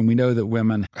 And we know that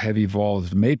women have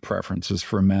evolved mate preferences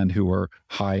for men who are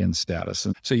high in status.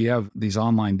 And so you have these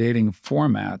online dating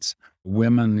formats,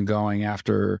 women going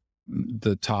after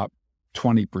the top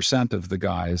 20% of the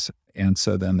guys, And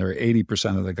so then there are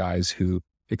 80% of the guys who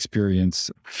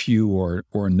experience few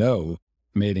or no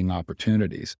mating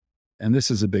opportunities. And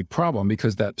this is a big problem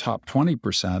because that top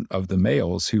 20% of the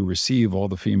males who receive all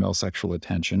the female sexual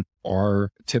attention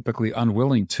are typically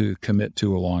unwilling to commit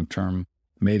to a long-term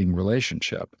mating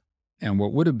relationship. And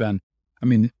what would have been, I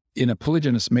mean, in a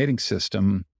polygynous mating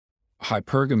system,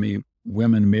 hypergamy,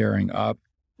 women marrying up,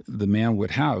 the man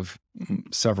would have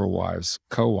several wives,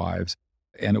 co-wives,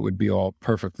 and it would be all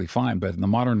perfectly fine. But in the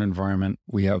modern environment,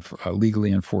 we have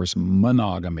legally enforced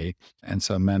monogamy. And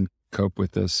so men cope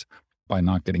with this by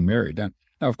not getting married. Now,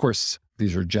 of course,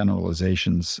 these are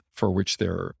generalizations for which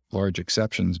there are large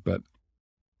exceptions, but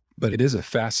it is a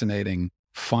fascinating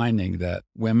finding that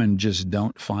women just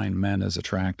don't find men as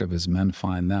attractive as men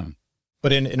find them.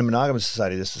 But in a monogamous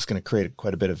society, this is going to create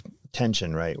quite a bit of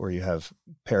tension, right? Where you have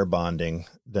pair bonding,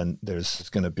 then there's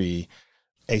going to be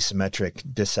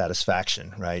asymmetric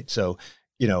dissatisfaction, right? So,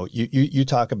 you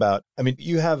talk about, I mean,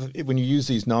 you have, when you use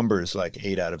these numbers like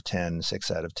 8 out of 10,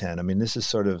 6 out of 10, I mean, this is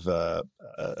sort of a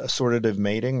assortative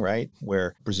mating, right?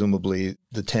 Where presumably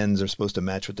the 10s are supposed to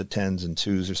match with the 10s and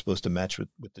 2s are supposed to match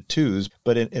with the 2s.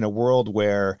 But in a world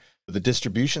where the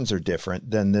distributions are different,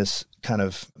 then this kind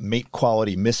of mate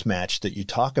quality mismatch that you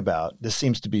talk about, this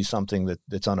seems to be something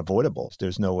that's unavoidable.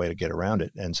 There's no way to get around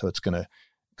it. And so it's going to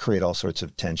create all sorts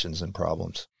of tensions and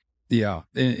problems. Yeah,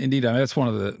 indeed. I mean, that's one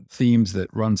of the themes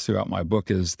that runs throughout my book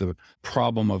is the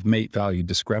problem of mate value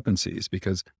discrepancies,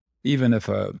 because even if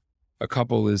a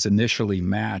couple is initially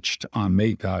matched on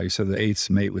mate value, so the 8s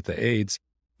mate with the 8s,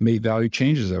 mate value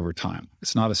changes over time.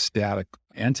 It's not a static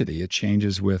entity. It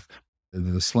changes with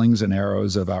the slings and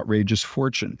arrows of outrageous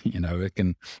fortune.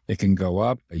 It can go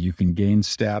up, you can gain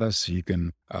status, you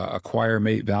can acquire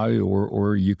mate value,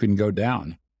 or you can go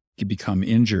down. You become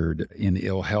injured, in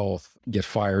ill health, get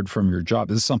fired from your job.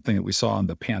 This is something that we saw in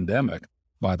the pandemic,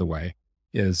 by the way,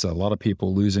 is a lot of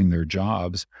people losing their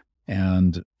jobs.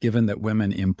 And given that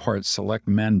women in part select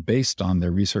men based on their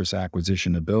resource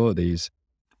acquisition abilities,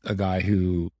 a guy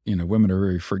who, women are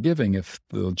very forgiving if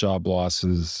the job loss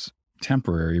is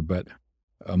temporary, but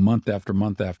a month after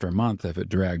month after month, if it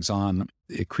drags on,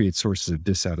 it creates sources of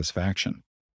dissatisfaction.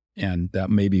 And that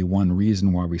may be one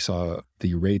reason why we saw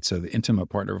the rates of intimate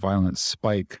partner violence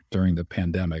spike during the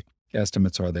pandemic.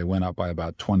 Estimates are they went up by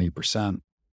about 20%.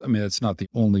 I mean, it's not the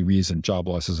only reason. Job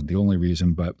loss isn't the only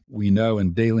reason, but we know,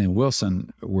 and Daly and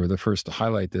Wilson were the first to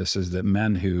highlight this, is that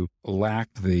men who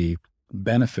lacked the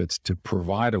benefits to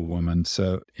provide a woman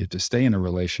so to stay in a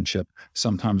relationship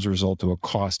sometimes result to a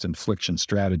cost infliction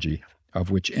strategy,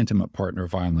 of which intimate partner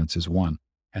violence is one.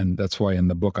 And that's why in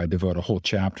the book, I devote a whole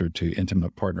chapter to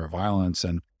intimate partner violence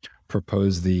and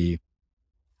propose the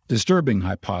disturbing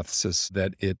hypothesis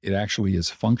that it actually is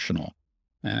functional.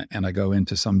 And I go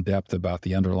into some depth about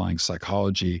the underlying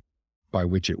psychology by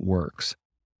which it works.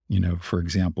 For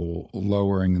example,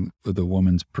 lowering the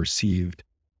woman's perceived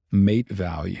mate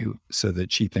value so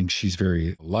that she thinks she's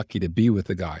very lucky to be with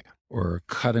the guy, or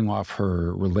cutting off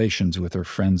her relations with her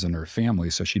friends and her family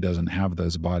so she doesn't have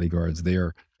those bodyguards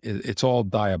there. It's all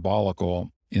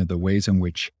diabolical in the ways in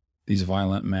which these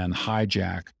violent men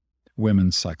hijack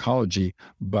women's psychology,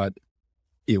 but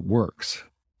it works,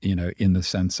 in the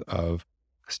sense of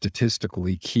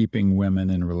statistically keeping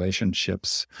women in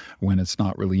relationships when it's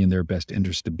not really in their best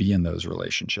interest to be in those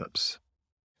relationships.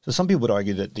 So some people would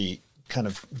argue that the kind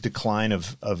of decline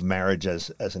of marriage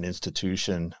as an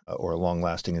institution or a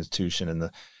long-lasting institution, and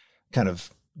the kind of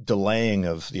delaying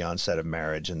of the onset of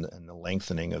marriage and the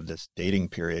lengthening of this dating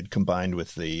period, combined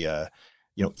with the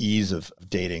ease of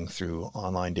dating through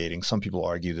online dating, some people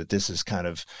argue that this is kind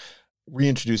of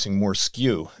reintroducing more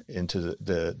skew into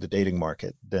the dating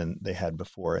market than they had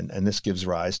before, and this gives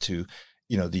rise to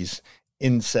these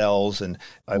incels. And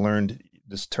I learned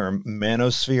this term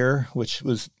manosphere, which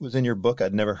was in your book.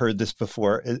 I'd never heard this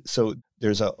before. So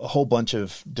there's a whole bunch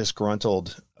of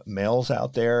disgruntled males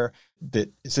out there.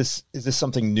 That is this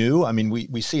something new? I mean,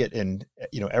 we see it in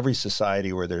every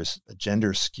society where there's a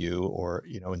gender skew, or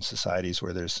in societies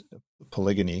where there's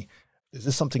polygamy. Is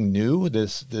this something new?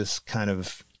 This kind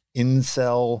of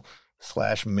incel /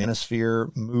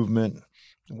 manosphere movement?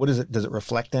 What is it? Does it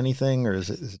reflect anything, or is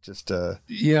it just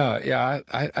Yeah.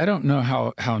 I don't know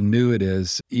how new it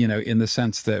is, in the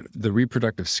sense that the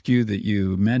reproductive skew that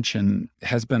you mentioned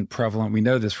has been prevalent. We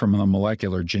know this from the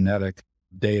molecular genetic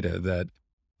data that,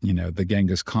 the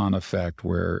Genghis Khan effect,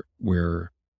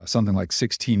 where something like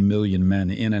 16 million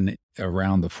men in and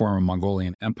around the former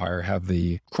Mongolian Empire have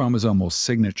the chromosomal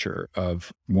signature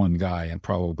of one guy, and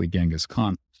probably Genghis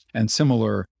Khan. And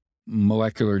similar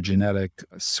molecular genetic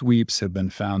sweeps have been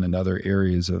found in other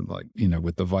areas of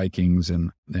with the Vikings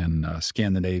and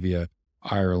Scandinavia,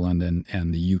 Ireland,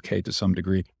 and the UK to some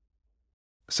degree.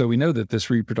 So we know that this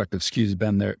reproductive skew has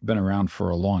been around for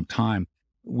a long time.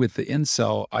 With the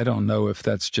incel, I don't know if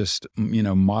that's just,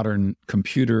 modern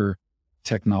computer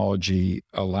technology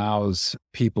allows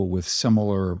people with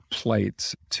similar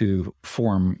plights to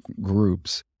form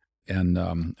groups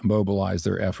and mobilize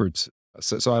their efforts.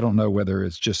 So I don't know whether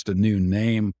it's just a new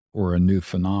name or a new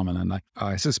phenomenon.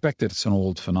 I suspect it's an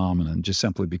old phenomenon, just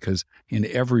simply because in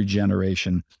every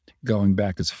generation, going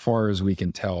back as far as we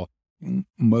can tell,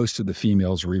 most of the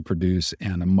females reproduce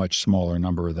and a much smaller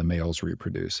number of the males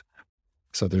reproduce.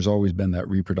 So there's always been that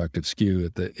reproductive skew.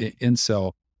 The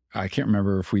incel, I can't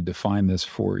remember if we define this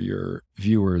for your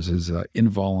viewers, as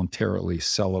involuntarily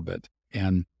celibate.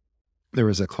 And there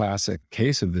was a classic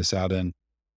case of this out in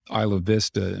Isla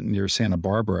Vista near Santa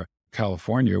Barbara,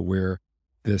 California, where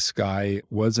this guy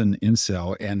was an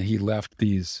incel and he left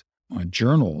these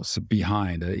journals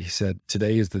behind. He said,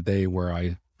 "Today is the day where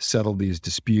I settled these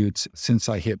disputes. Since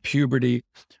I hit puberty,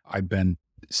 I've been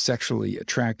sexually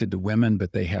attracted to women,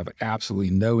 but they have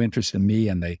absolutely no interest in me,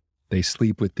 and they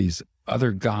sleep with these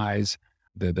other guys.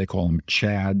 They call them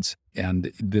Chads."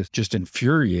 And this just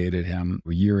infuriated him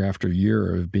year after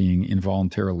year of being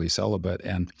involuntarily celibate,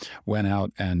 and went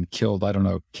out and killed, I don't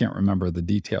know, can't remember the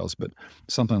details, but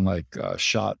something like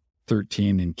shot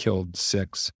 13 and killed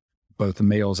 6, both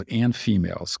males and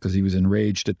females, because he was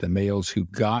enraged at the males who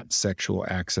got sexual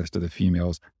access to the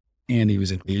females, and he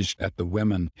was enraged at the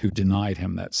women who denied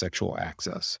him that sexual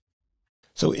access.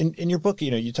 So in your book,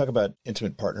 you talk about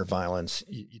intimate partner violence,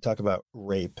 you talk about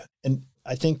rape, and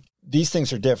I think these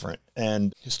things are different.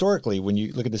 And historically, when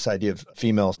you look at this idea of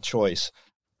female choice,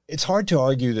 it's hard to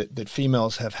argue that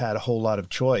females have had a whole lot of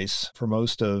choice for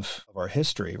most of our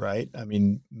history, right? I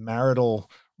mean, marital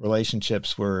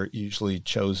relationships were usually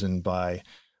chosen by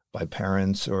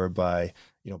parents or by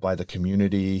the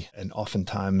community, and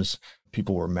oftentimes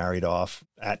people were married off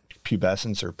at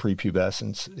pubescence or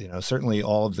prepubescence. Certainly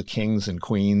all of the kings and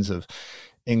queens of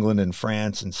England and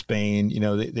France and Spain,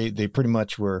 they pretty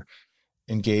much were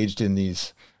engaged in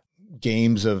these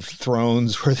games of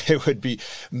thrones where they would be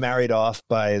married off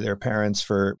by their parents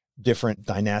for different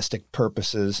dynastic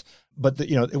purposes. But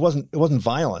it wasn't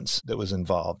violence that was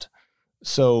involved.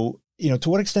 So, to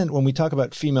what extent, when we talk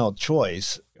about female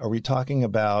choice, are we talking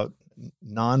about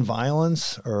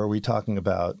nonviolence, or are we talking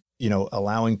about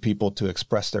allowing people to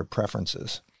express their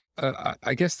preferences?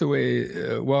 I guess the way,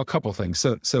 a couple things.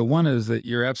 So one is that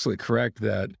you're absolutely correct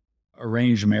that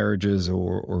arranged marriages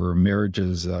or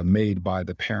marriages made by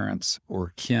the parents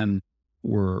or kin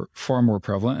were far more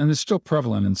prevalent, and it's still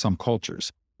prevalent in some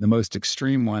cultures. The most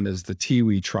extreme one is the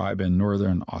Tiwi tribe in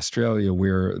northern Australia,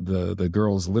 where the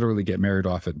girls literally get married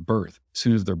off at birth. As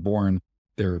soon as they're born,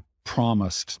 they're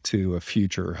promised to a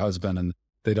future husband, and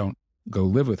they don't go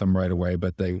live with them right away,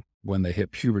 but when they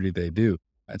hit puberty, they do.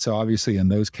 And so obviously in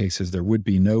those cases, there would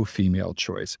be no female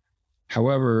choice.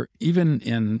 However, even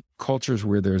in cultures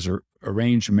where there's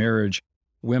arranged marriage,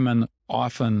 women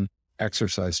often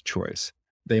exercise choice.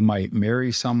 They might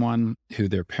marry someone who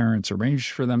their parents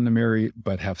arranged for them to marry,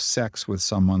 but have sex with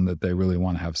someone that they really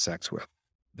want to have sex with.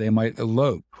 They might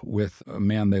elope with a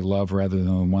man they love rather than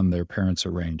the one their parents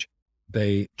arrange.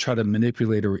 They try to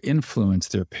manipulate or influence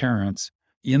their parents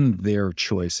in their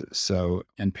choices.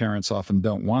 And parents often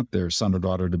don't want their son or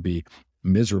daughter to be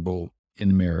miserable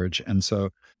in marriage. And so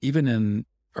even in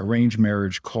arranged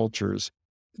marriage cultures,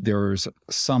 there's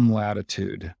some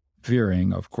latitude,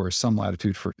 varying, of course, some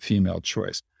latitude for female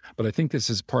choice. But I think this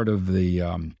is part of the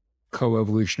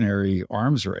co-evolutionary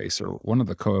arms race, or one of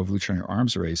the co-evolutionary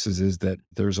arms races, is that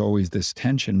there's always this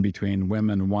tension between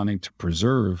women wanting to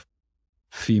preserve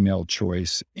female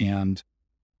choice and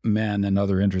men and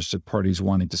other interested parties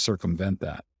wanting to circumvent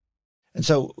that. And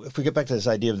so if we get back to this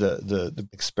idea of the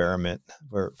experiment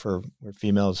where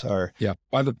females are. Yeah.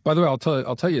 By the way, I'll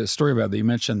tell you a story about that. You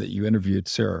mentioned that you interviewed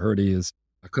Sarah Hrdy, is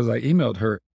because I emailed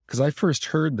her, because I first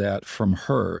heard that from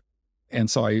her. And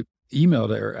so I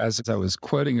emailed her as I was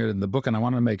quoting it in the book, and I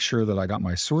wanted to make sure that I got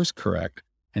my source correct.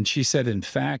 And she said, in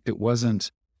fact, it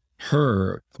wasn't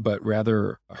her, but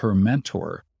rather her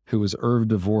mentor, who was Irv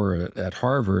DeVore at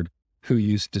Harvard, who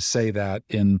used to say that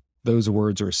in those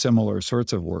words or similar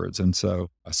sorts of words. And so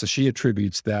she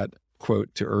attributes that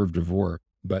quote to Irv DeVore,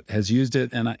 but has used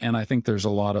it. And I think there's a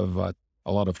lot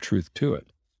of truth to it,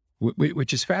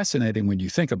 which is fascinating when you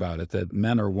think about it, that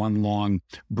men are one long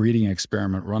breeding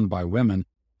experiment run by women,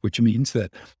 which means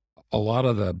that a lot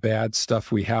of the bad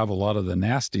stuff we have, a lot of the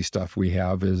nasty stuff we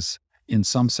have, is in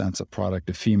some sense a product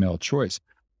of female choice.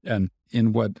 And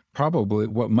in what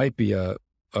might be a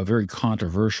very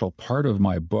controversial part of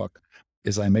my book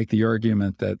is I make the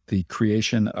argument that the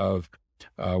creation of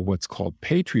what's called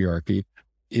patriarchy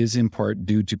is in part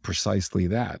due to precisely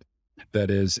that.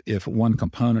 That is, if one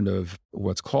component of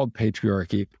what's called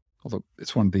patriarchy, although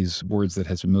it's one of these words that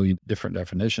has a million different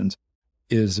definitions,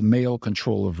 is male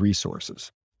control of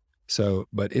resources. So,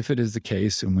 but if it is the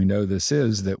case, and we know this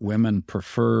is, that women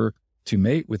prefer to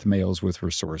mate with males with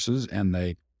resources and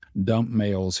they dump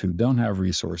males who don't have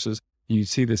resources. You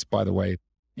see this, by the way,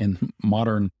 in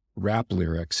modern rap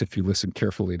lyrics, if you listen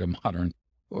carefully to modern,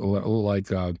 like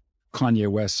Kanye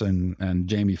West and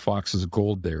Jamie Foxx's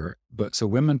Gold Digger. But so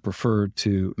women prefer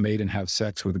to mate and have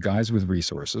sex with guys with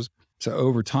resources. So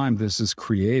over time, this has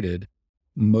created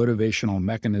motivational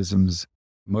mechanisms,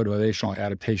 motivational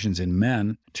adaptations in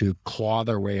men to claw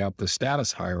their way up the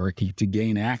status hierarchy to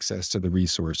gain access to the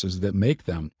resources that make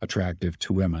them attractive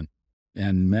to women.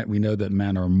 And we know that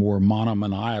men are more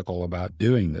monomaniacal about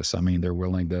doing this. I mean, they're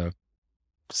willing to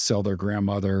sell their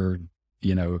grandmother,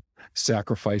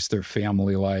 sacrifice their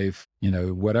family life,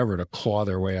 whatever, to claw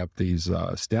their way up these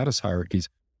status hierarchies.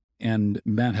 And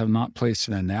men have not placed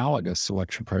an analogous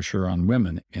selection pressure on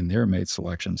women in their mate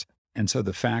selections. And so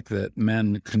the fact that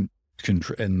men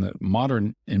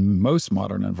in most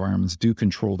modern environments do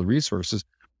control the resources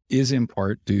is in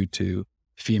part due to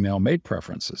female mate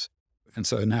preferences. And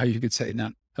so now you could say,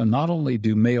 now, not only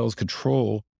do males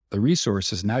control the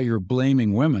resources, now you're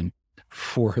blaming women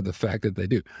for the fact that they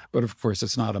do. But of course,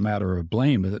 it's not a matter of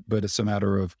blame, but it's a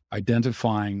matter of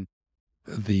identifying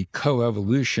the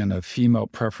coevolution of female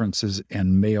preferences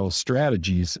and male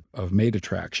strategies of mate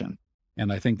attraction.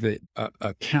 And I think that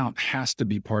a count has to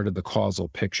be part of the causal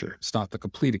picture. It's not the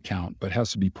complete account, but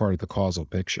has to be part of the causal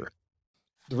picture.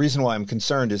 The reason why I'm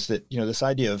concerned is that, this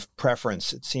idea of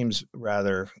preference, it seems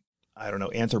rather,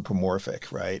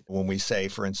 anthropomorphic, right? When we say,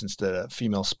 for instance, that a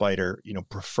female spider,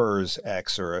 prefers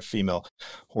X, or a female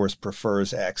horse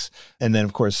prefers X. And then,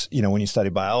 of course, when you study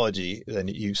biology, then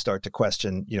you start to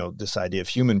question, this idea of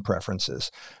human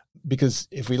preferences. Because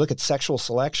if we look at sexual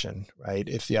selection, right,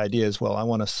 if the idea is, well, I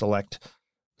want to select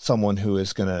someone who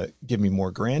is going to give me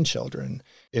more grandchildren,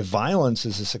 if violence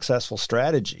is a successful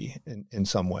strategy in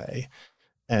some way,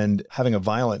 and having a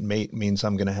violent mate means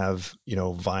I'm going to have,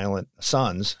 violent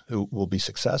sons who will be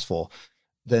successful,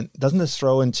 then doesn't this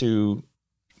throw into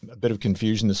a bit of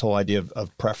confusion this whole idea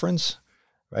of preference,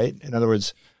 right? In other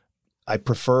words, I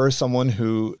prefer someone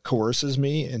who coerces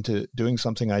me into doing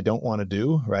something I don't want to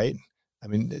do, right? I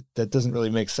mean, that doesn't really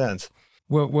make sense.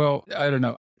 Well, I don't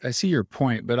know. I see your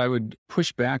point, but I would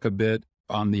push back a bit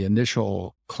on the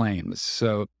initial claims.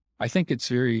 So I think it's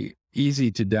very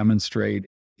easy to demonstrate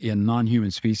in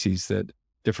non-human species that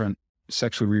different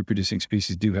sexually reproducing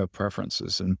species do have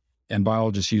preferences. And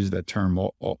biologists use that term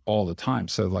all the time.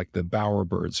 So like the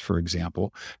bowerbirds, for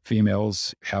example,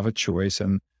 females have a choice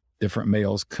and different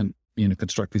males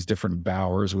construct these different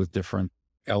bowers with different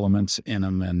elements in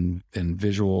them and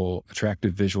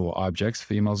attractive visual objects.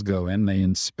 Females go in, they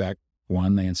inspect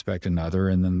one, they inspect another,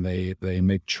 and then they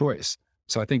make choice.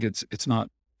 So I think it's not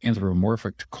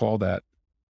anthropomorphic to call that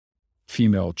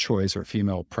female choice or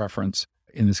female preference,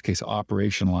 in this case,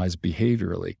 operationalized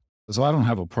behaviorally. So I don't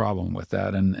have a problem with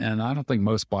that. And I don't think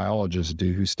most biologists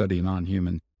do who study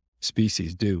non-human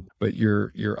species do. But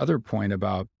your other point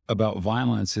about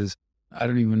violence is, I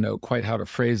don't even know quite how to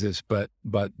phrase this, but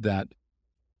that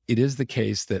it is the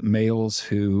case that males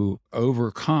who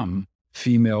overcome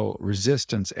female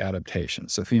resistance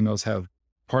adaptations. So females have,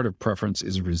 part of preference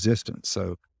is resistance.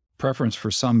 So preference for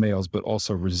some males, but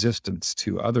also resistance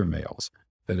to other males.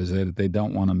 That is, they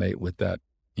don't want to mate with that,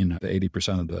 the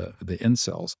 80% of the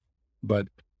incels. But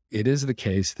it is the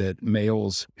case that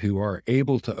males who are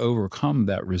able to overcome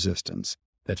that resistance,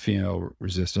 that female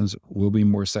resistance, will be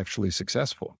more sexually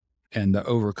successful. And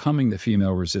overcoming the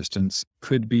female resistance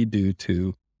could be due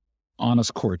to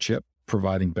honest courtship,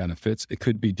 providing benefits. It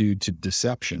could be due to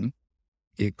deception.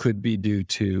 It could be due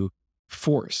to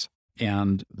force.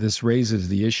 And this raises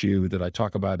the issue that I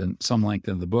talk about in some length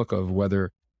in the book of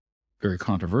whether, very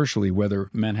controversially, whether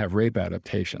men have rape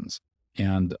adaptations.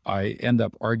 And I end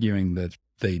up arguing that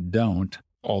they don't,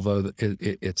 although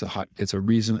it's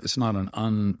not an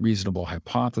unreasonable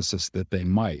hypothesis that they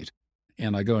might.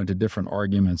 And I go into different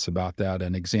arguments about that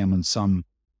and examine some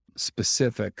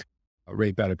specific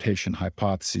rape adaptation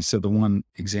hypotheses. So the one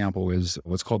example is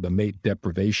what's called the mate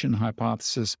deprivation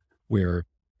hypothesis, where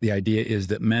the idea is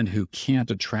that men who can't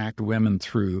attract women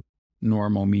through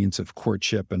normal means of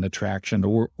courtship and attraction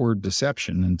or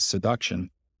deception and seduction,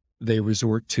 they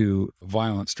resort to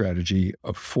violent strategy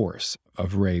of force,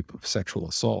 of rape, of sexual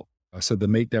assault. So the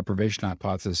mate deprivation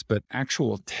hypothesis, but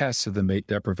actual tests of the mate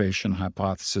deprivation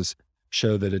hypothesis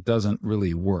show that it doesn't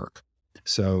really work.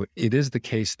 So it is the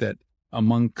case that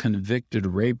among convicted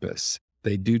rapists,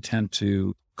 they do tend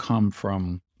to come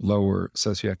from lower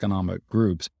socioeconomic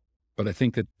groups. But I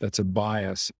think that that's a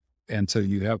bias. And so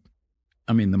you have,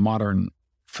 the modern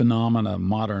phenomena,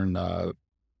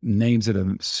 names that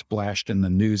have splashed in the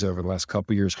news over the last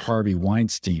couple of years: Harvey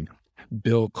Weinstein,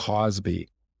 Bill Cosby,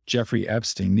 Jeffrey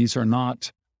Epstein. These are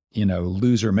not,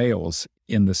 loser males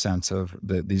in the sense of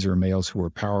that these are males who are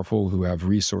powerful, who have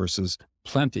resources,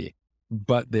 plenty,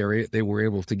 but they were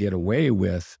able to get away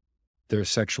with their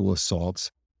sexual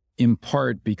assaults in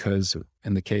part because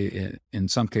in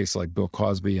some cases like Bill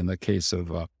Cosby, in the case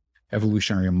of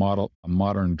evolutionary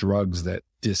modern drugs that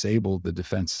disabled the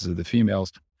defenses of the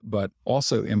females, but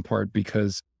also in part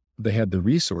because they had the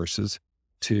resources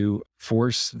to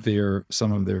force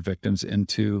some of their victims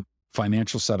into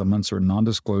financial settlements or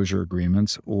non-disclosure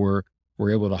agreements, or were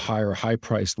able to hire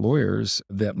high-priced lawyers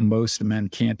that most men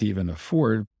can't even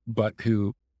afford, but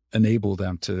who enable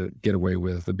them to get away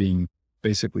with being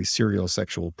basically serial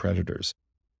sexual predators.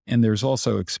 And there's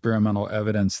also experimental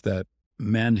evidence that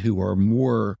men who are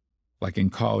more, like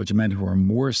in college, men who are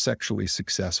more sexually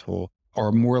successful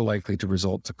are more likely to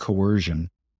resort to coercion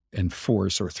and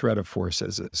force or threat of force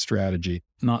as a strategy,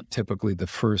 not typically the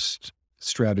first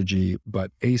strategy,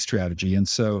 but a strategy. And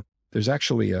so there's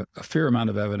actually a fair amount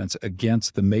of evidence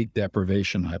against the mate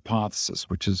deprivation hypothesis,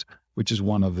 which is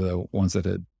one of the ones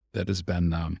that has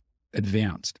been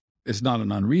advanced. It's not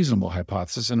an unreasonable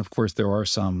hypothesis. And of course, there are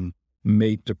some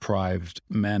mate-deprived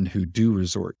men who do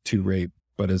resort to rape,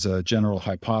 but as a general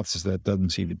hypothesis, that doesn't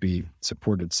seem to be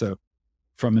supported. So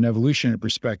from an evolutionary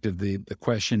perspective, the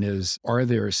question is, are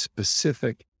there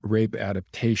specific rape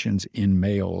adaptations in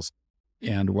males?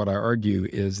 And what I argue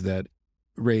is that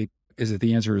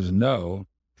the answer is no.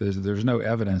 There's no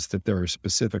evidence that there are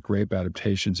specific rape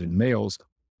adaptations in males,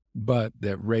 but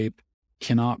that rape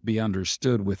cannot be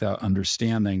understood without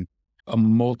understanding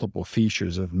multiple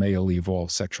features of male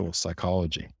evolved sexual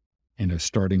psychology,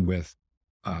 starting with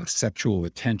sexual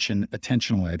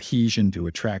attentional adhesion to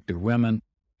attractive women,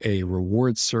 a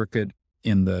reward circuit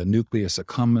in the nucleus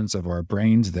accumbens of our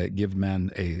brains that give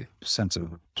men a sense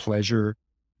of pleasure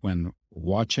when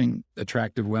watching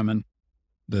attractive women,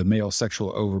 the male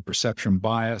sexual overperception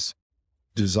bias,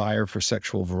 desire for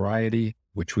sexual variety,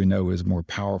 which we know is more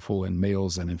powerful in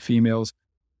males than in females,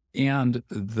 and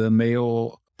the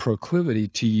male proclivity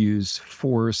to use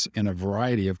force in a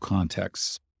variety of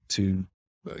contexts to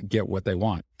get what they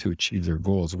want, to achieve their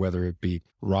goals, whether it be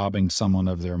robbing someone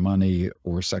of their money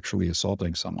or sexually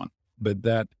assaulting someone. But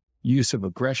that use of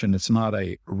aggression, it's not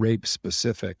a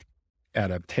rape-specific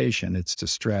adaptation. It's a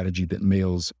strategy that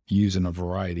males use in a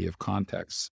variety of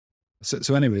contexts.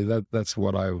 So anyway, that's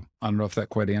what I don't know if that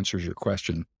quite answers your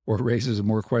question or raises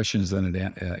more questions than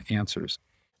it answers.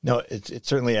 No, it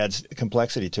certainly adds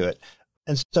complexity to it.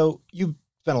 And so you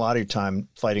spent a lot of your time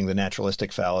fighting the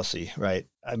naturalistic fallacy, right?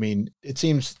 I mean, it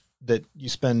seems that you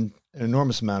spend an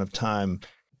enormous amount of time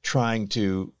trying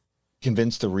to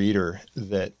convince the reader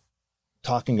that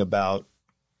talking about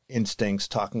instincts,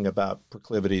 talking about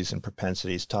proclivities and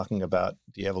propensities, talking about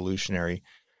the evolutionary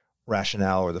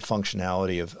rationale or the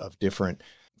functionality of different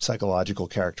psychological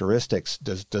characteristics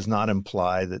does not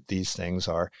imply that these things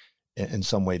are in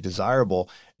some way desirable.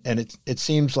 And it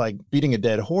seems like beating a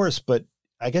dead horse, but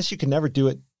I guess you can never do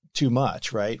it too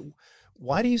much, right?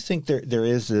 Why do you think there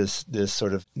is this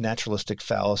sort of naturalistic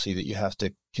fallacy that you have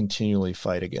to continually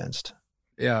fight against?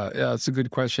 Yeah, it's a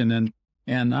good question.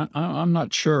 And I'm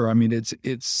not sure. I mean,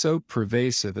 it's so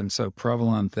pervasive and so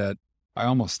prevalent that I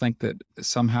almost think that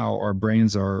somehow our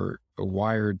brains are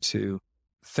wired to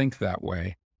think that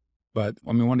way. But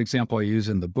I mean, one example I use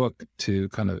in the book to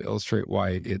kind of illustrate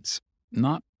why it's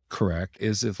not correct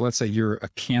is if, let's say, you're a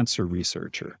cancer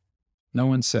researcher. No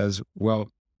one says, well,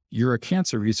 you're a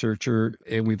cancer researcher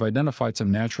and we've identified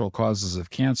some natural causes of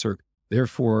cancer.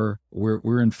 Therefore,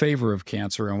 we're in favor of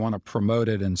cancer and want to promote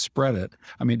it and spread it.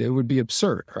 I mean, it would be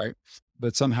absurd, right?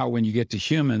 But somehow when you get to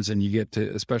humans and you get to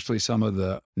especially some of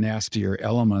the nastier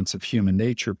elements of human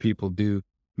nature, people do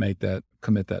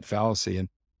commit that fallacy. And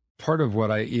part of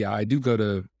what I do go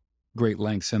to great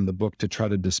lengths in the book to try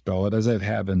to dispel it, as I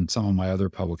have in some of my other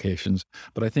publications.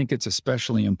 But I think it's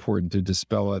especially important to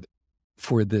dispel it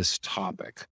for this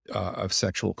topic of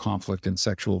sexual conflict and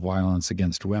sexual violence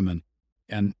against women.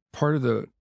 And part of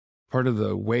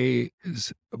the way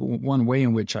is one way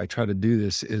in which I try to do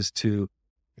this is to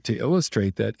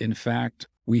illustrate that, in fact,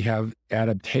 we have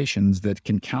adaptations that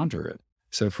can counter it.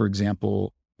 So, for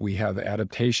example, We have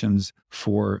adaptations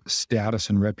for status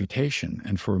and reputation,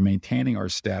 and for maintaining our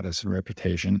status and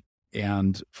reputation,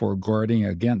 and for guarding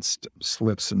against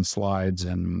slips and slides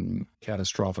and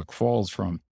catastrophic falls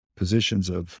from positions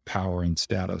of power and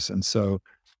status. And so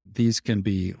these can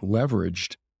be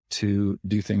leveraged to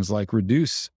do things like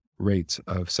reduce rates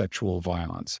of sexual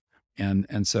violence.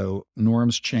 And so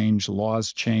norms change,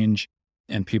 laws change,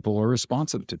 and people are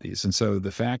responsive to these. And so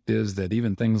the fact is that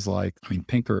even things like,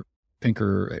 Pinker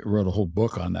wrote a whole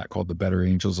book on that called The Better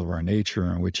Angels of Our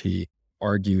Nature, in which he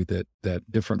argued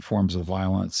that different forms of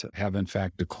violence have in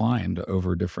fact declined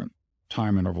over different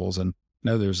time intervals. And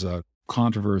now there's a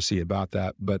controversy about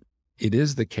that, but it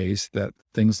is the case that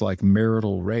things like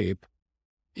marital rape,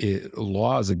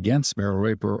 laws against marital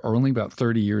rape are only about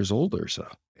 30 years old or so.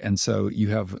 And so you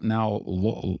have now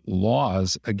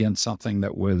laws against something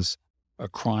that was a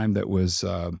crime that was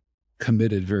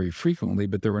committed very frequently,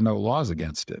 but there were no laws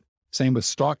against it. Same with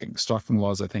stalking. Stalking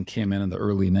laws, I think, came in the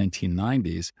early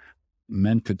 1990s.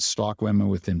 Men could stalk women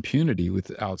with impunity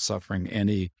without suffering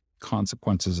any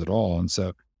consequences at all. And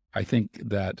so I think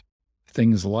that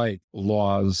things like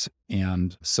laws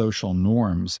and social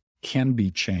norms can be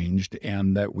changed,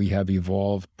 and that we have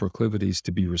evolved proclivities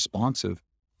to be responsive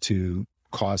to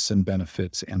costs and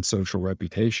benefits and social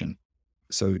reputation.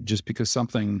 So just because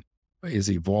something is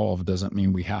evolved doesn't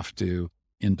mean we have to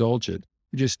indulge it.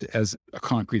 Just as a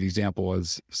concrete example,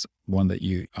 as one that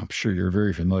I'm sure you're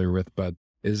very familiar with, but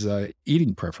is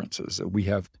eating preferences. We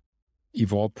have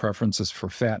evolved preferences for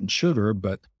fat and sugar,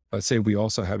 but let's say we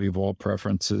also have evolved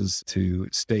preferences to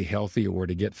stay healthy or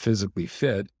to get physically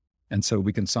fit. And so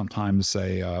we can sometimes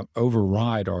say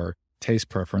override our taste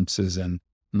preferences and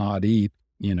not eat,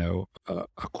 a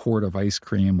quart of ice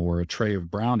cream or a tray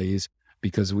of brownies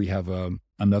because we have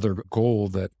another goal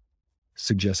that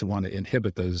suggests we want to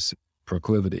inhibit those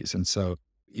proclivities. And so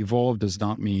evolved does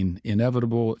not mean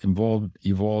inevitable.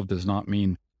 Evolved does not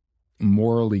mean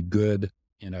morally good,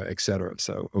 et cetera.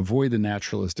 So avoid the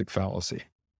naturalistic fallacy.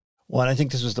 Well, and I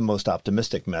think this was the most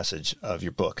optimistic message of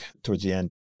your book towards the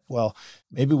end. Well,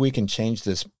 maybe we can change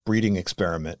this breeding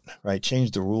experiment, right?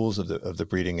 Change the rules of the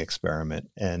breeding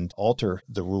experiment and alter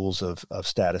the rules of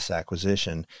status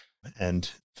acquisition and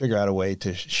figure out a way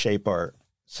to shape our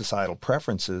societal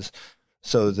preferences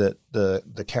so that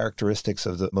the characteristics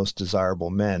of the most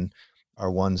desirable men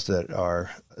are ones that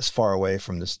are as far away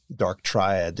from this dark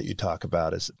triad that you talk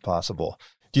about as possible.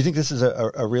 Do you think this is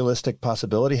a realistic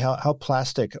possibility? How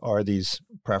plastic are these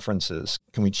preferences?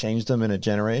 Can we change them in a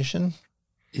generation?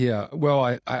 Yeah,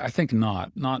 well, I think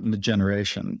not in a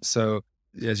generation. So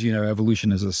as you know,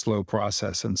 evolution is a slow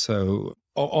process. And so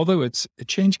although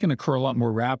change can occur a lot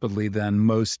more rapidly than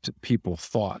most people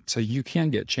thought. So you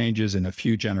can get changes in a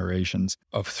few generations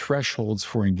of thresholds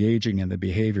for engaging in the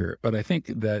behavior. But I think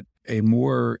that a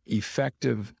more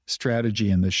effective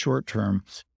strategy in the short term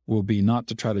will be not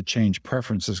to try to change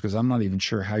preferences, because I'm not even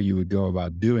sure how you would go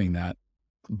about doing that,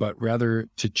 but rather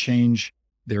to change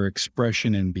their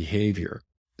expression and behavior.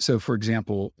 So for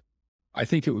example, I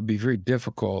think it would be very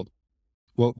difficult.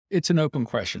 Well, it's an open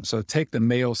question. So take the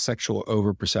male sexual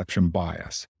overperception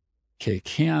bias. Okay,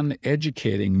 can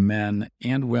educating men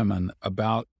and women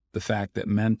about the fact that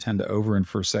men tend to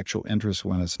overinfer sexual interest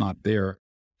when it's not there,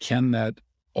 can that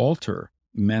alter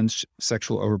men's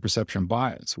sexual overperception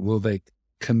bias? Will they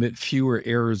commit fewer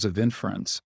errors of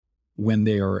inference when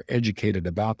they are educated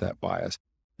about that bias?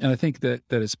 And I think that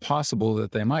it's possible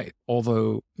that they might,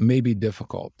 although maybe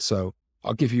difficult. So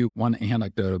I'll give you one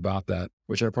anecdote about that,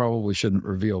 which I probably shouldn't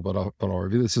reveal, but I'll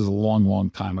reveal. This is a long, long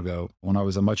time ago when I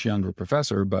was a much younger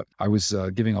professor, but I was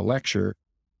giving a lecture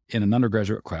in an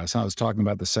undergraduate class. And I was talking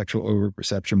about the sexual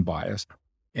overperception bias.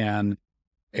 And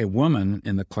a woman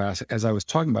in the class, as I was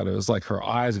talking about it was like her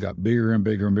eyes got bigger and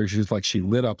bigger and bigger. She was like, she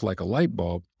lit up like a light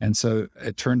bulb. And so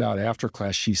it turned out after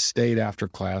class, she stayed after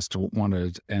class to want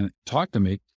to talk to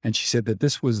me. And she said that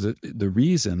this was the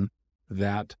reason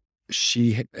that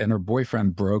she and her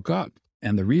boyfriend broke up.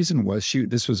 And the reason was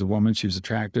this was a woman, she was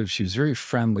attractive, she was very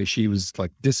friendly, she was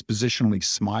like dispositionally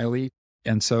smiley.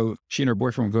 And so she and her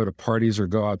boyfriend would go to parties or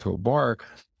go out to a bar,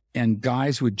 and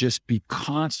guys would just be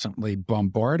constantly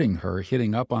bombarding her,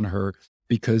 hitting up on her,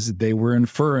 because they were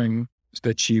inferring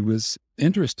that she was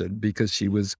interested because she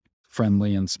was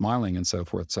friendly and smiling and so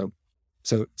forth.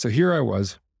 So here I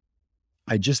was.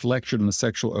 I just lectured on the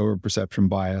sexual overperception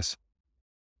bias.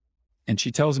 And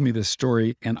she tells me this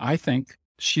story, and I think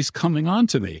she's coming on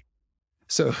to me.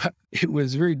 So it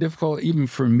was very difficult even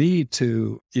for me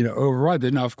to, override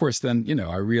it. Now, of course, then,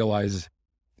 I realized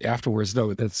afterwards,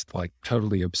 though, that's like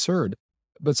totally absurd.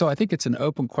 But so I think it's an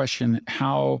open question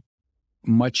how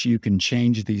much you can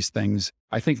change these things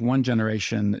I think one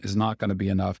generation is not going to be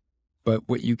enough. But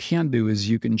what you can do is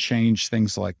you can change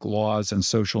things like laws and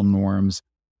social norms,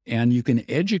 and you can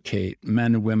educate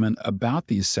men and women about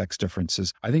these sex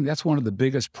differences. I think that's one of the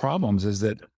biggest problems, is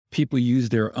that people use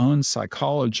their own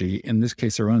psychology, in this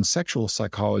case, their own sexual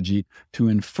psychology, to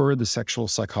infer the sexual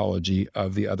psychology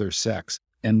of the other sex.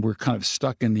 And we're kind of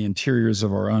stuck in the interiors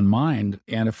of our own mind.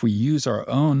 And if we use our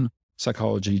own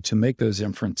psychology to make those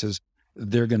inferences,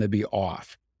 they're going to be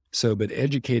off. So, but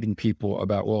educating people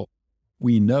about, well,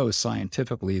 we know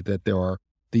scientifically that there are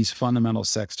these fundamental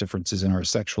sex differences in our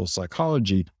sexual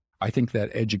psychology. I think that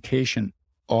education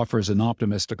offers an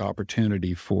optimistic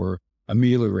opportunity for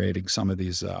ameliorating some of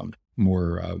these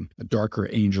more darker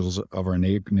angels of our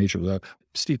nature.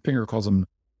 Steve Pinker calls them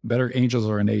better angels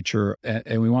of our nature,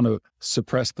 and we want to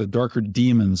suppress the darker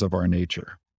demons of our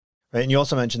nature. Right. And you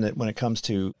also mentioned that when it comes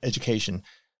to education,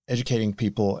 educating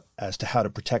people as to how to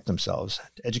protect themselves,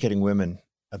 educating women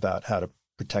about how to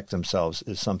protect themselves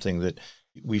is something that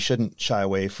we shouldn't shy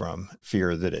away from,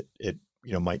 fear that it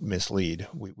might mislead.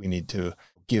 We need to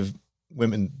give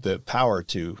women the power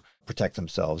to protect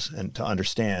themselves and to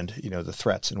understand, the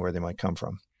threats and where they might come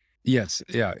from. Yes.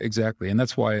 Yeah, exactly. And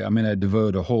that's why I'm going to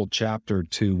devote a whole chapter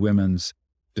to women's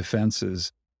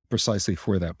defenses precisely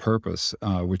for that purpose,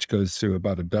 which goes through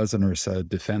about a dozen or so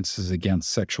defenses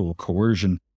against sexual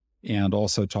coercion, and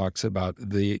also talks about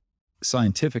the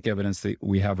scientific evidence that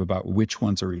we have about which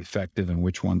ones are effective and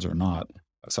which ones are not.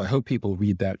 So I hope people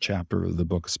read that chapter of the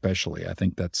book especially. I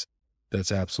think that's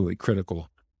absolutely critical.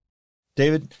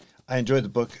 David, I enjoyed the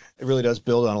book. It really does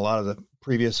build on a lot of the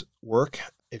previous work.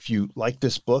 If you like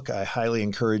this book, I highly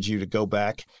encourage you to go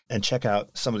back and check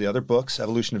out some of the other books.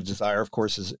 Evolution of Desire, of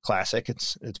course, is a classic.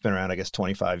 It's been around, I guess,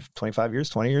 20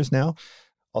 years now.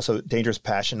 Also, Dangerous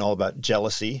Passion, all about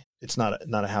jealousy. It's not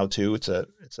a how-to. It's a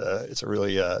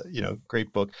really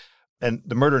great book. And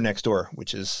The Murder Next Door,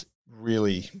 which is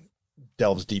really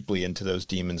delves deeply into those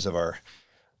demons of our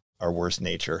worst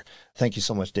nature. Thank you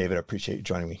so much, David. I appreciate you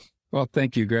joining me. Well,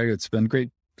 thank you, Greg. It's been great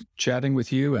chatting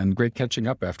with you and great catching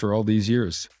up after all these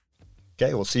years.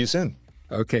 Okay, we'll see you soon.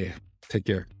 Okay, take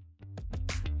care.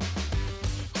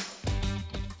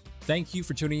 Thank you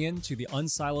for tuning in to the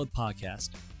Unsiloed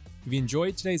podcast. If you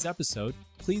enjoyed today's episode,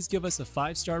 please give us a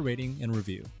 5-star rating and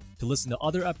review. To listen to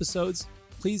other episodes,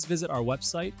 please visit our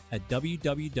website at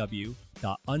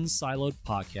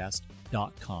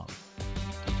www.unsiloedpodcast.com.